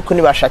yuko ariko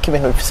nibashaka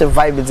ibintu bifise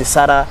vibe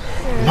zisara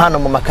impano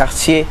mu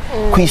makartier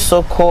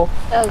kwisoko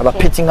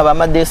abapeti nk'aba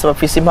Madesi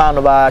bafise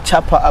impano ba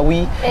Chapa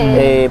Awi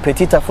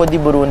Petite Afodi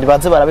Burundi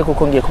baze barabe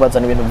kuko ngiye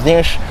kubazana ibintu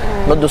byinshi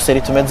no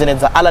duseri tumeze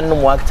neza Alan no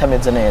muwakita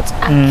ameze neza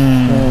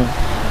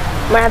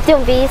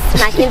murabyumvise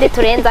nta kindi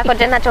turenza ko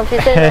je ntaco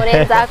mfise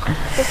norenza ko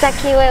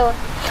usaki wewe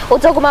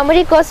uzoguma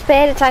muri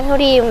gospel canke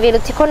uriyumvira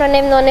uti ko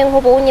none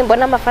nk'ubunye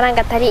mbona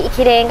amafaranga atari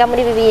ikirenga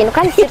muri ibi bintu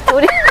kandi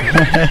situri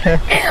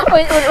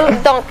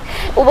donc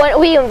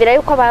wiyumvira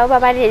yuko baba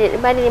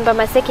baririmba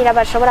amasekira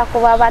bashobora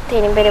kuba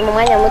batera imbere mu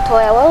mwanya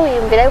mutoya wowe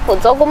wiyumvira yuko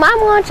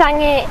uzogumamwo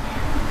canke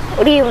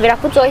uriyumvira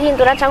ko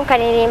uzohindura canke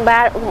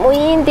ukaririmba mu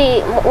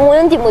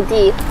yindi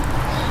mudiro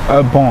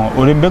bon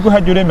urembego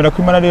hajya uremera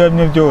ko Imana ari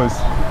yamye byose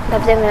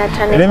ndavyemera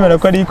cyane remera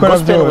ko ari ikora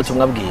byose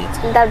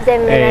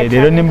ndavyemera cyane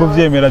rero nimba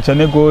uvyemera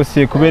cyane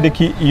gose kubera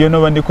iki iyo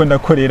no bandi ko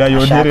ndakorera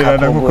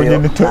yontererana nkuko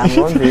nyene to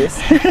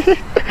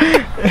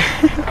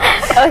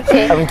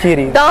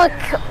okay donc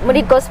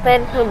muri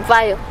gospel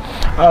ntuvayo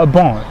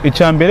bon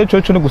icambere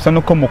cyo gusa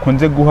nuko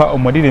mukunze guha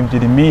umuririmbyi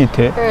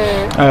limite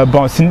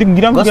bon sindi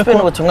ngira ngo gospel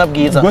n'ubutumwa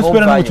bwiza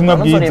gospel n'ubutumwa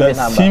bwiza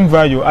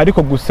simvayo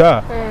ariko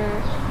gusa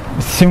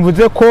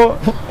simvuze ko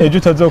ejo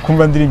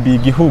utazokumva ndirimbiye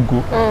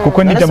igihugu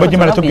kuko n'ijambo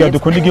ry'Imana tubwira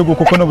dukunda igihugu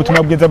kuko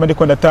n'ubutumwa bwiza abandi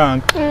ko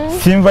ndatanga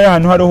simva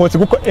y'ahantu hari hose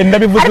kuko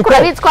ndabivuze ko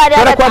hari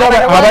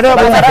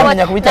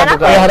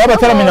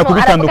abataramenya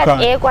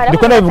kubitandukanya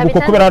ndiko ndabivuga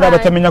uko kubera hari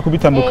abatamenya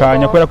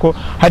kubitandukanya kubera ko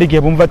hari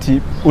igihe bumva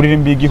ati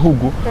uririmbiye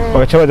igihugu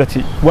bagaca baza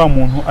ati wa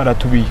muntu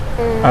aratubiye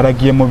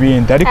aragiye mu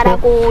bindi ariko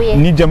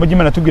n'ijambo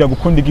ry'Imana tubwira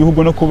gukunda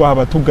igihugu no kubaha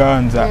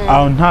abatuganza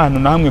aho nta hantu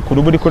na hamwe ku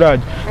ruburi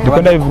kuraje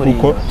ndiko ndabivuga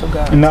uko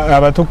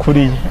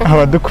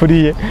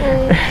abadukuriye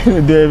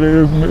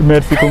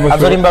merci kumusura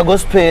azorimba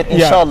gospel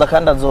inshallah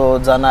kandi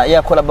azozana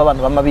yakora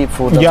abantu bama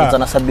bipfuza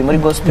azozana sabi muri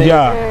gospel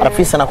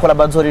arafisa nakora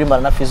bazorimba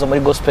na fizo muri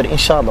gospel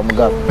inshallah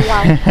mugabo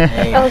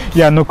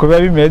ya nuko biba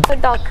bimeze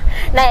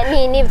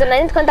nivyo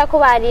nari ndiko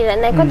ndakubarira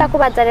nariko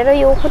ndakubaza rero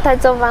yuko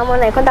utazovamo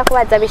nariko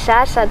ndakubaza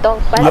bishasha donc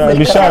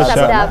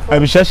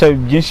bishasha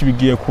byinshi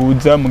bigiye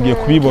kuza mugiye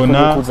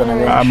kubibona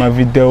ama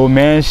video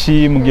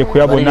menshi mugiye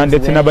kuyabona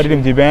ndetse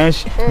n'abaririmbyi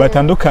benshi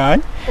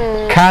batandukanye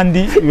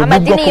kandi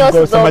amadini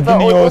yose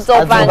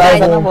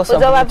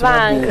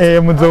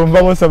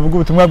muzomba bose avuga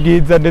ubutumwa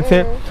bwiza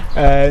ndetse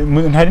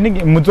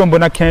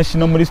muzombona kenshi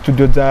no muri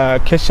studio za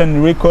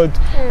Keshan Record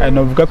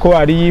navuga ko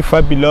ari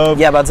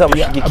Fabilove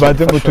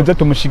abaze tuze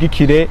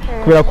tumushigikire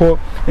kubera ko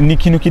ni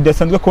ikintu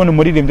kidasanzwe kubona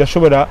umuririmbyi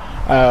ashobora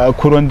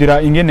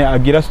kurondera ingene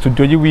agira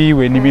studio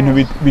yiwiwe ni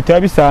ibintu bitaba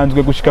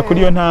bisanzwe gushika kuri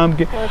iyo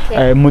ntambwe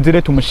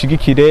muzire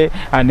tumushigikire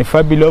ane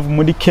Fabilove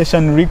muri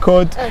Keshan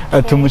Record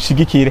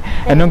tumushigikire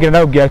nongera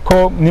nababwira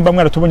ko nimba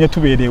mwaratubonye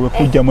tuberewe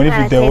kujya muri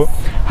video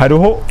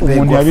hariho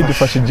umuntu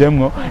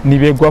yabidufashijemwo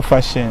nibegwa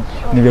fashion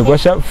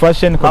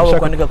ko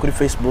kwandika kuri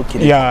Facebook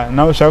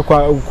nawe ushaka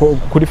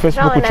kuri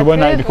Facebook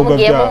ucubona ibikorwa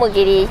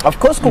byawe of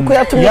course kuko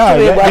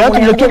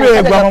yatumye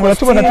tuberwa mu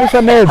tubona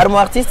tusa neza hari mu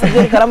artiste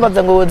byo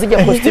karambaza ngo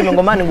zijya costume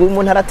ngo mani ngo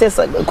umuntu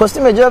aratesa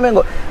costume je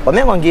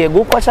wamengo ngiye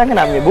gukwa canke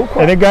namye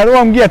gukwa erega hari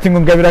wambwiye ati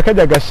ngo ngabira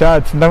kajya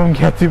gashati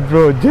ndamubwiye ati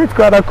bro je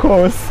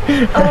twarakose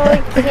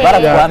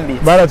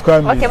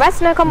baratwambi okay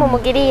basi nako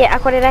mumugiriye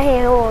akorera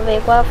hehe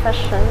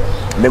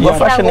Begwa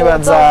fashion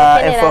baza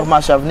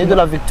information avenue de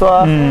la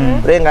Victoire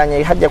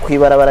urenganye hajya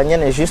kwibarabara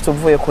nyene juste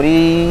uvuye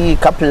kuri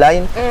Cap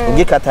Line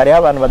ugikatare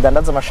abantu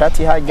badandaza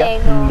amashati hajya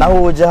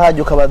naho uje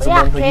hajya ukabaza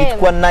umuntu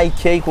yitwa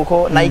Nike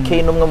kuko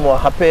Nike numwe mu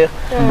rapper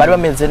bari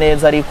bameze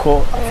neza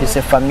ariko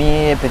afise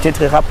famille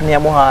peut-être rap ni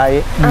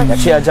yamuhaye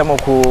yaciye aja mu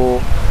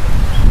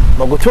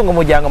gutunga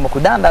umuryango mu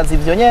kudandaza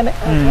ivyo nyene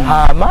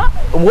hama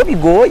ubwo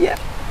bigoye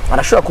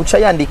arashobora kuca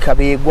yandika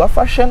Begwa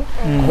fashion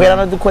kubera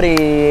no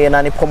dukore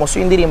nani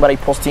promotion y'indirimbo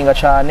arayipostinga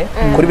cyane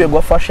kuri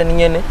Begwa fashion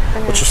nyene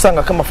uca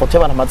usanga ko amafoto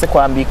y'abantu amaze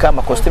kwambika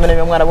amakostume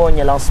n'imwe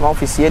mwarabonye lancement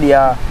officiel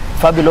ya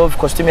Fabilove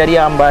costume yari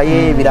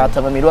yambaye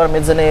birata bamiru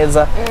ameze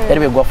neza yari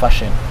Begwa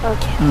fashion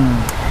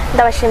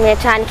ndabashimiye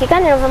cyane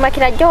ikiganiro vuma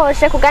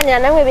kiraryoshe kuganira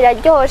namwe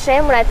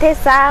biraryoshe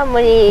muratesa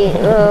muri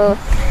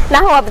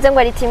naho wavuze ngo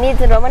ari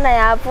timide urabona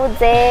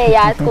yavuze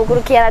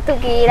yatwugurukiye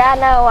aratubwira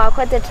nawe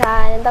wakoze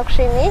cyane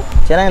ndagushimiye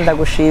cyane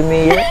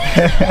ndagushimiye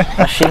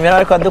bashimira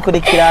ariko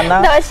adukurikirana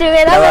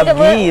ndabashimira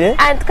babwire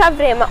antuka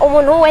vraiment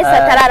umuntu wese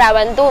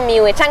atararaba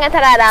ndumiwe canke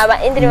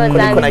atararaba indirimbo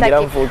zanjye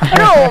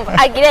urumva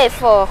agire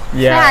effort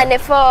cyane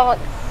effort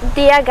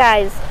dear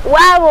guys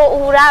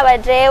wabo uraba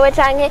jewe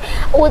canke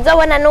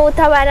uzobona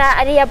n'utabara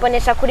ari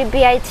yabonesha kuri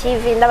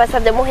BITV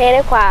ndabasabye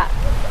muhere kwa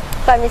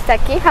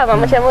Misaki hama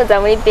muce muza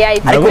muri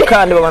BITV ariko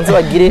kandi babanze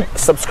bagire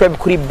subscribe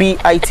kuri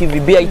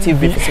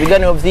BITV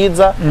ibiganiro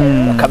vyiza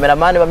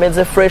cameraman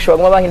bameze fresh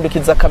baguma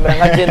bahindukiza kamera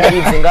nka je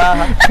ndabizi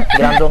ngaha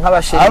ngira ngo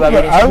nk'abashiri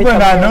babiri ahubwo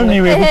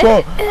ntanoniwe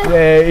kuko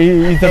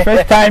is the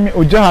first time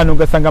uje hano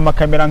ugasanga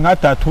amakamera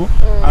nk'atatu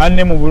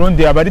ane mu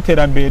Burundi abari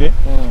terambere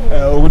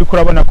uri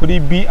kurabona kuri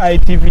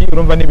BITV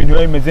urumva n'ibintu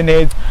biba bimeze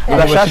neza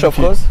bashasha of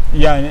course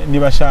ni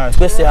bashasha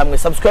twese hamwe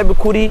subscribe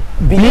kuri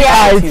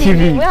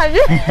BITV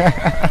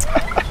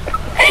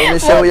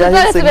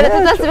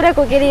tudasubire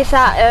kugirisha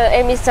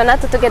emission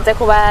natwe tugeze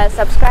ku ba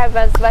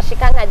subscribers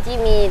bashika nka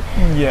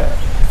 10,000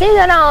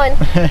 sivyo none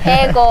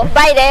ego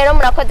bye rero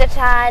murakoze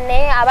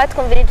cyane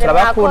abatwumvirije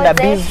bakunda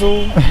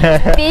bizu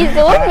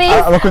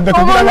abakunda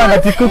kugira abana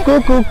ati kuku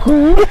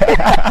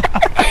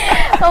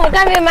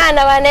umugambi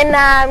Imana bane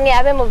namwe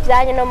abe mu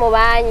byanyu no mu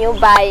banyu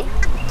bye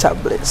God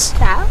bless.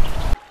 Ciao.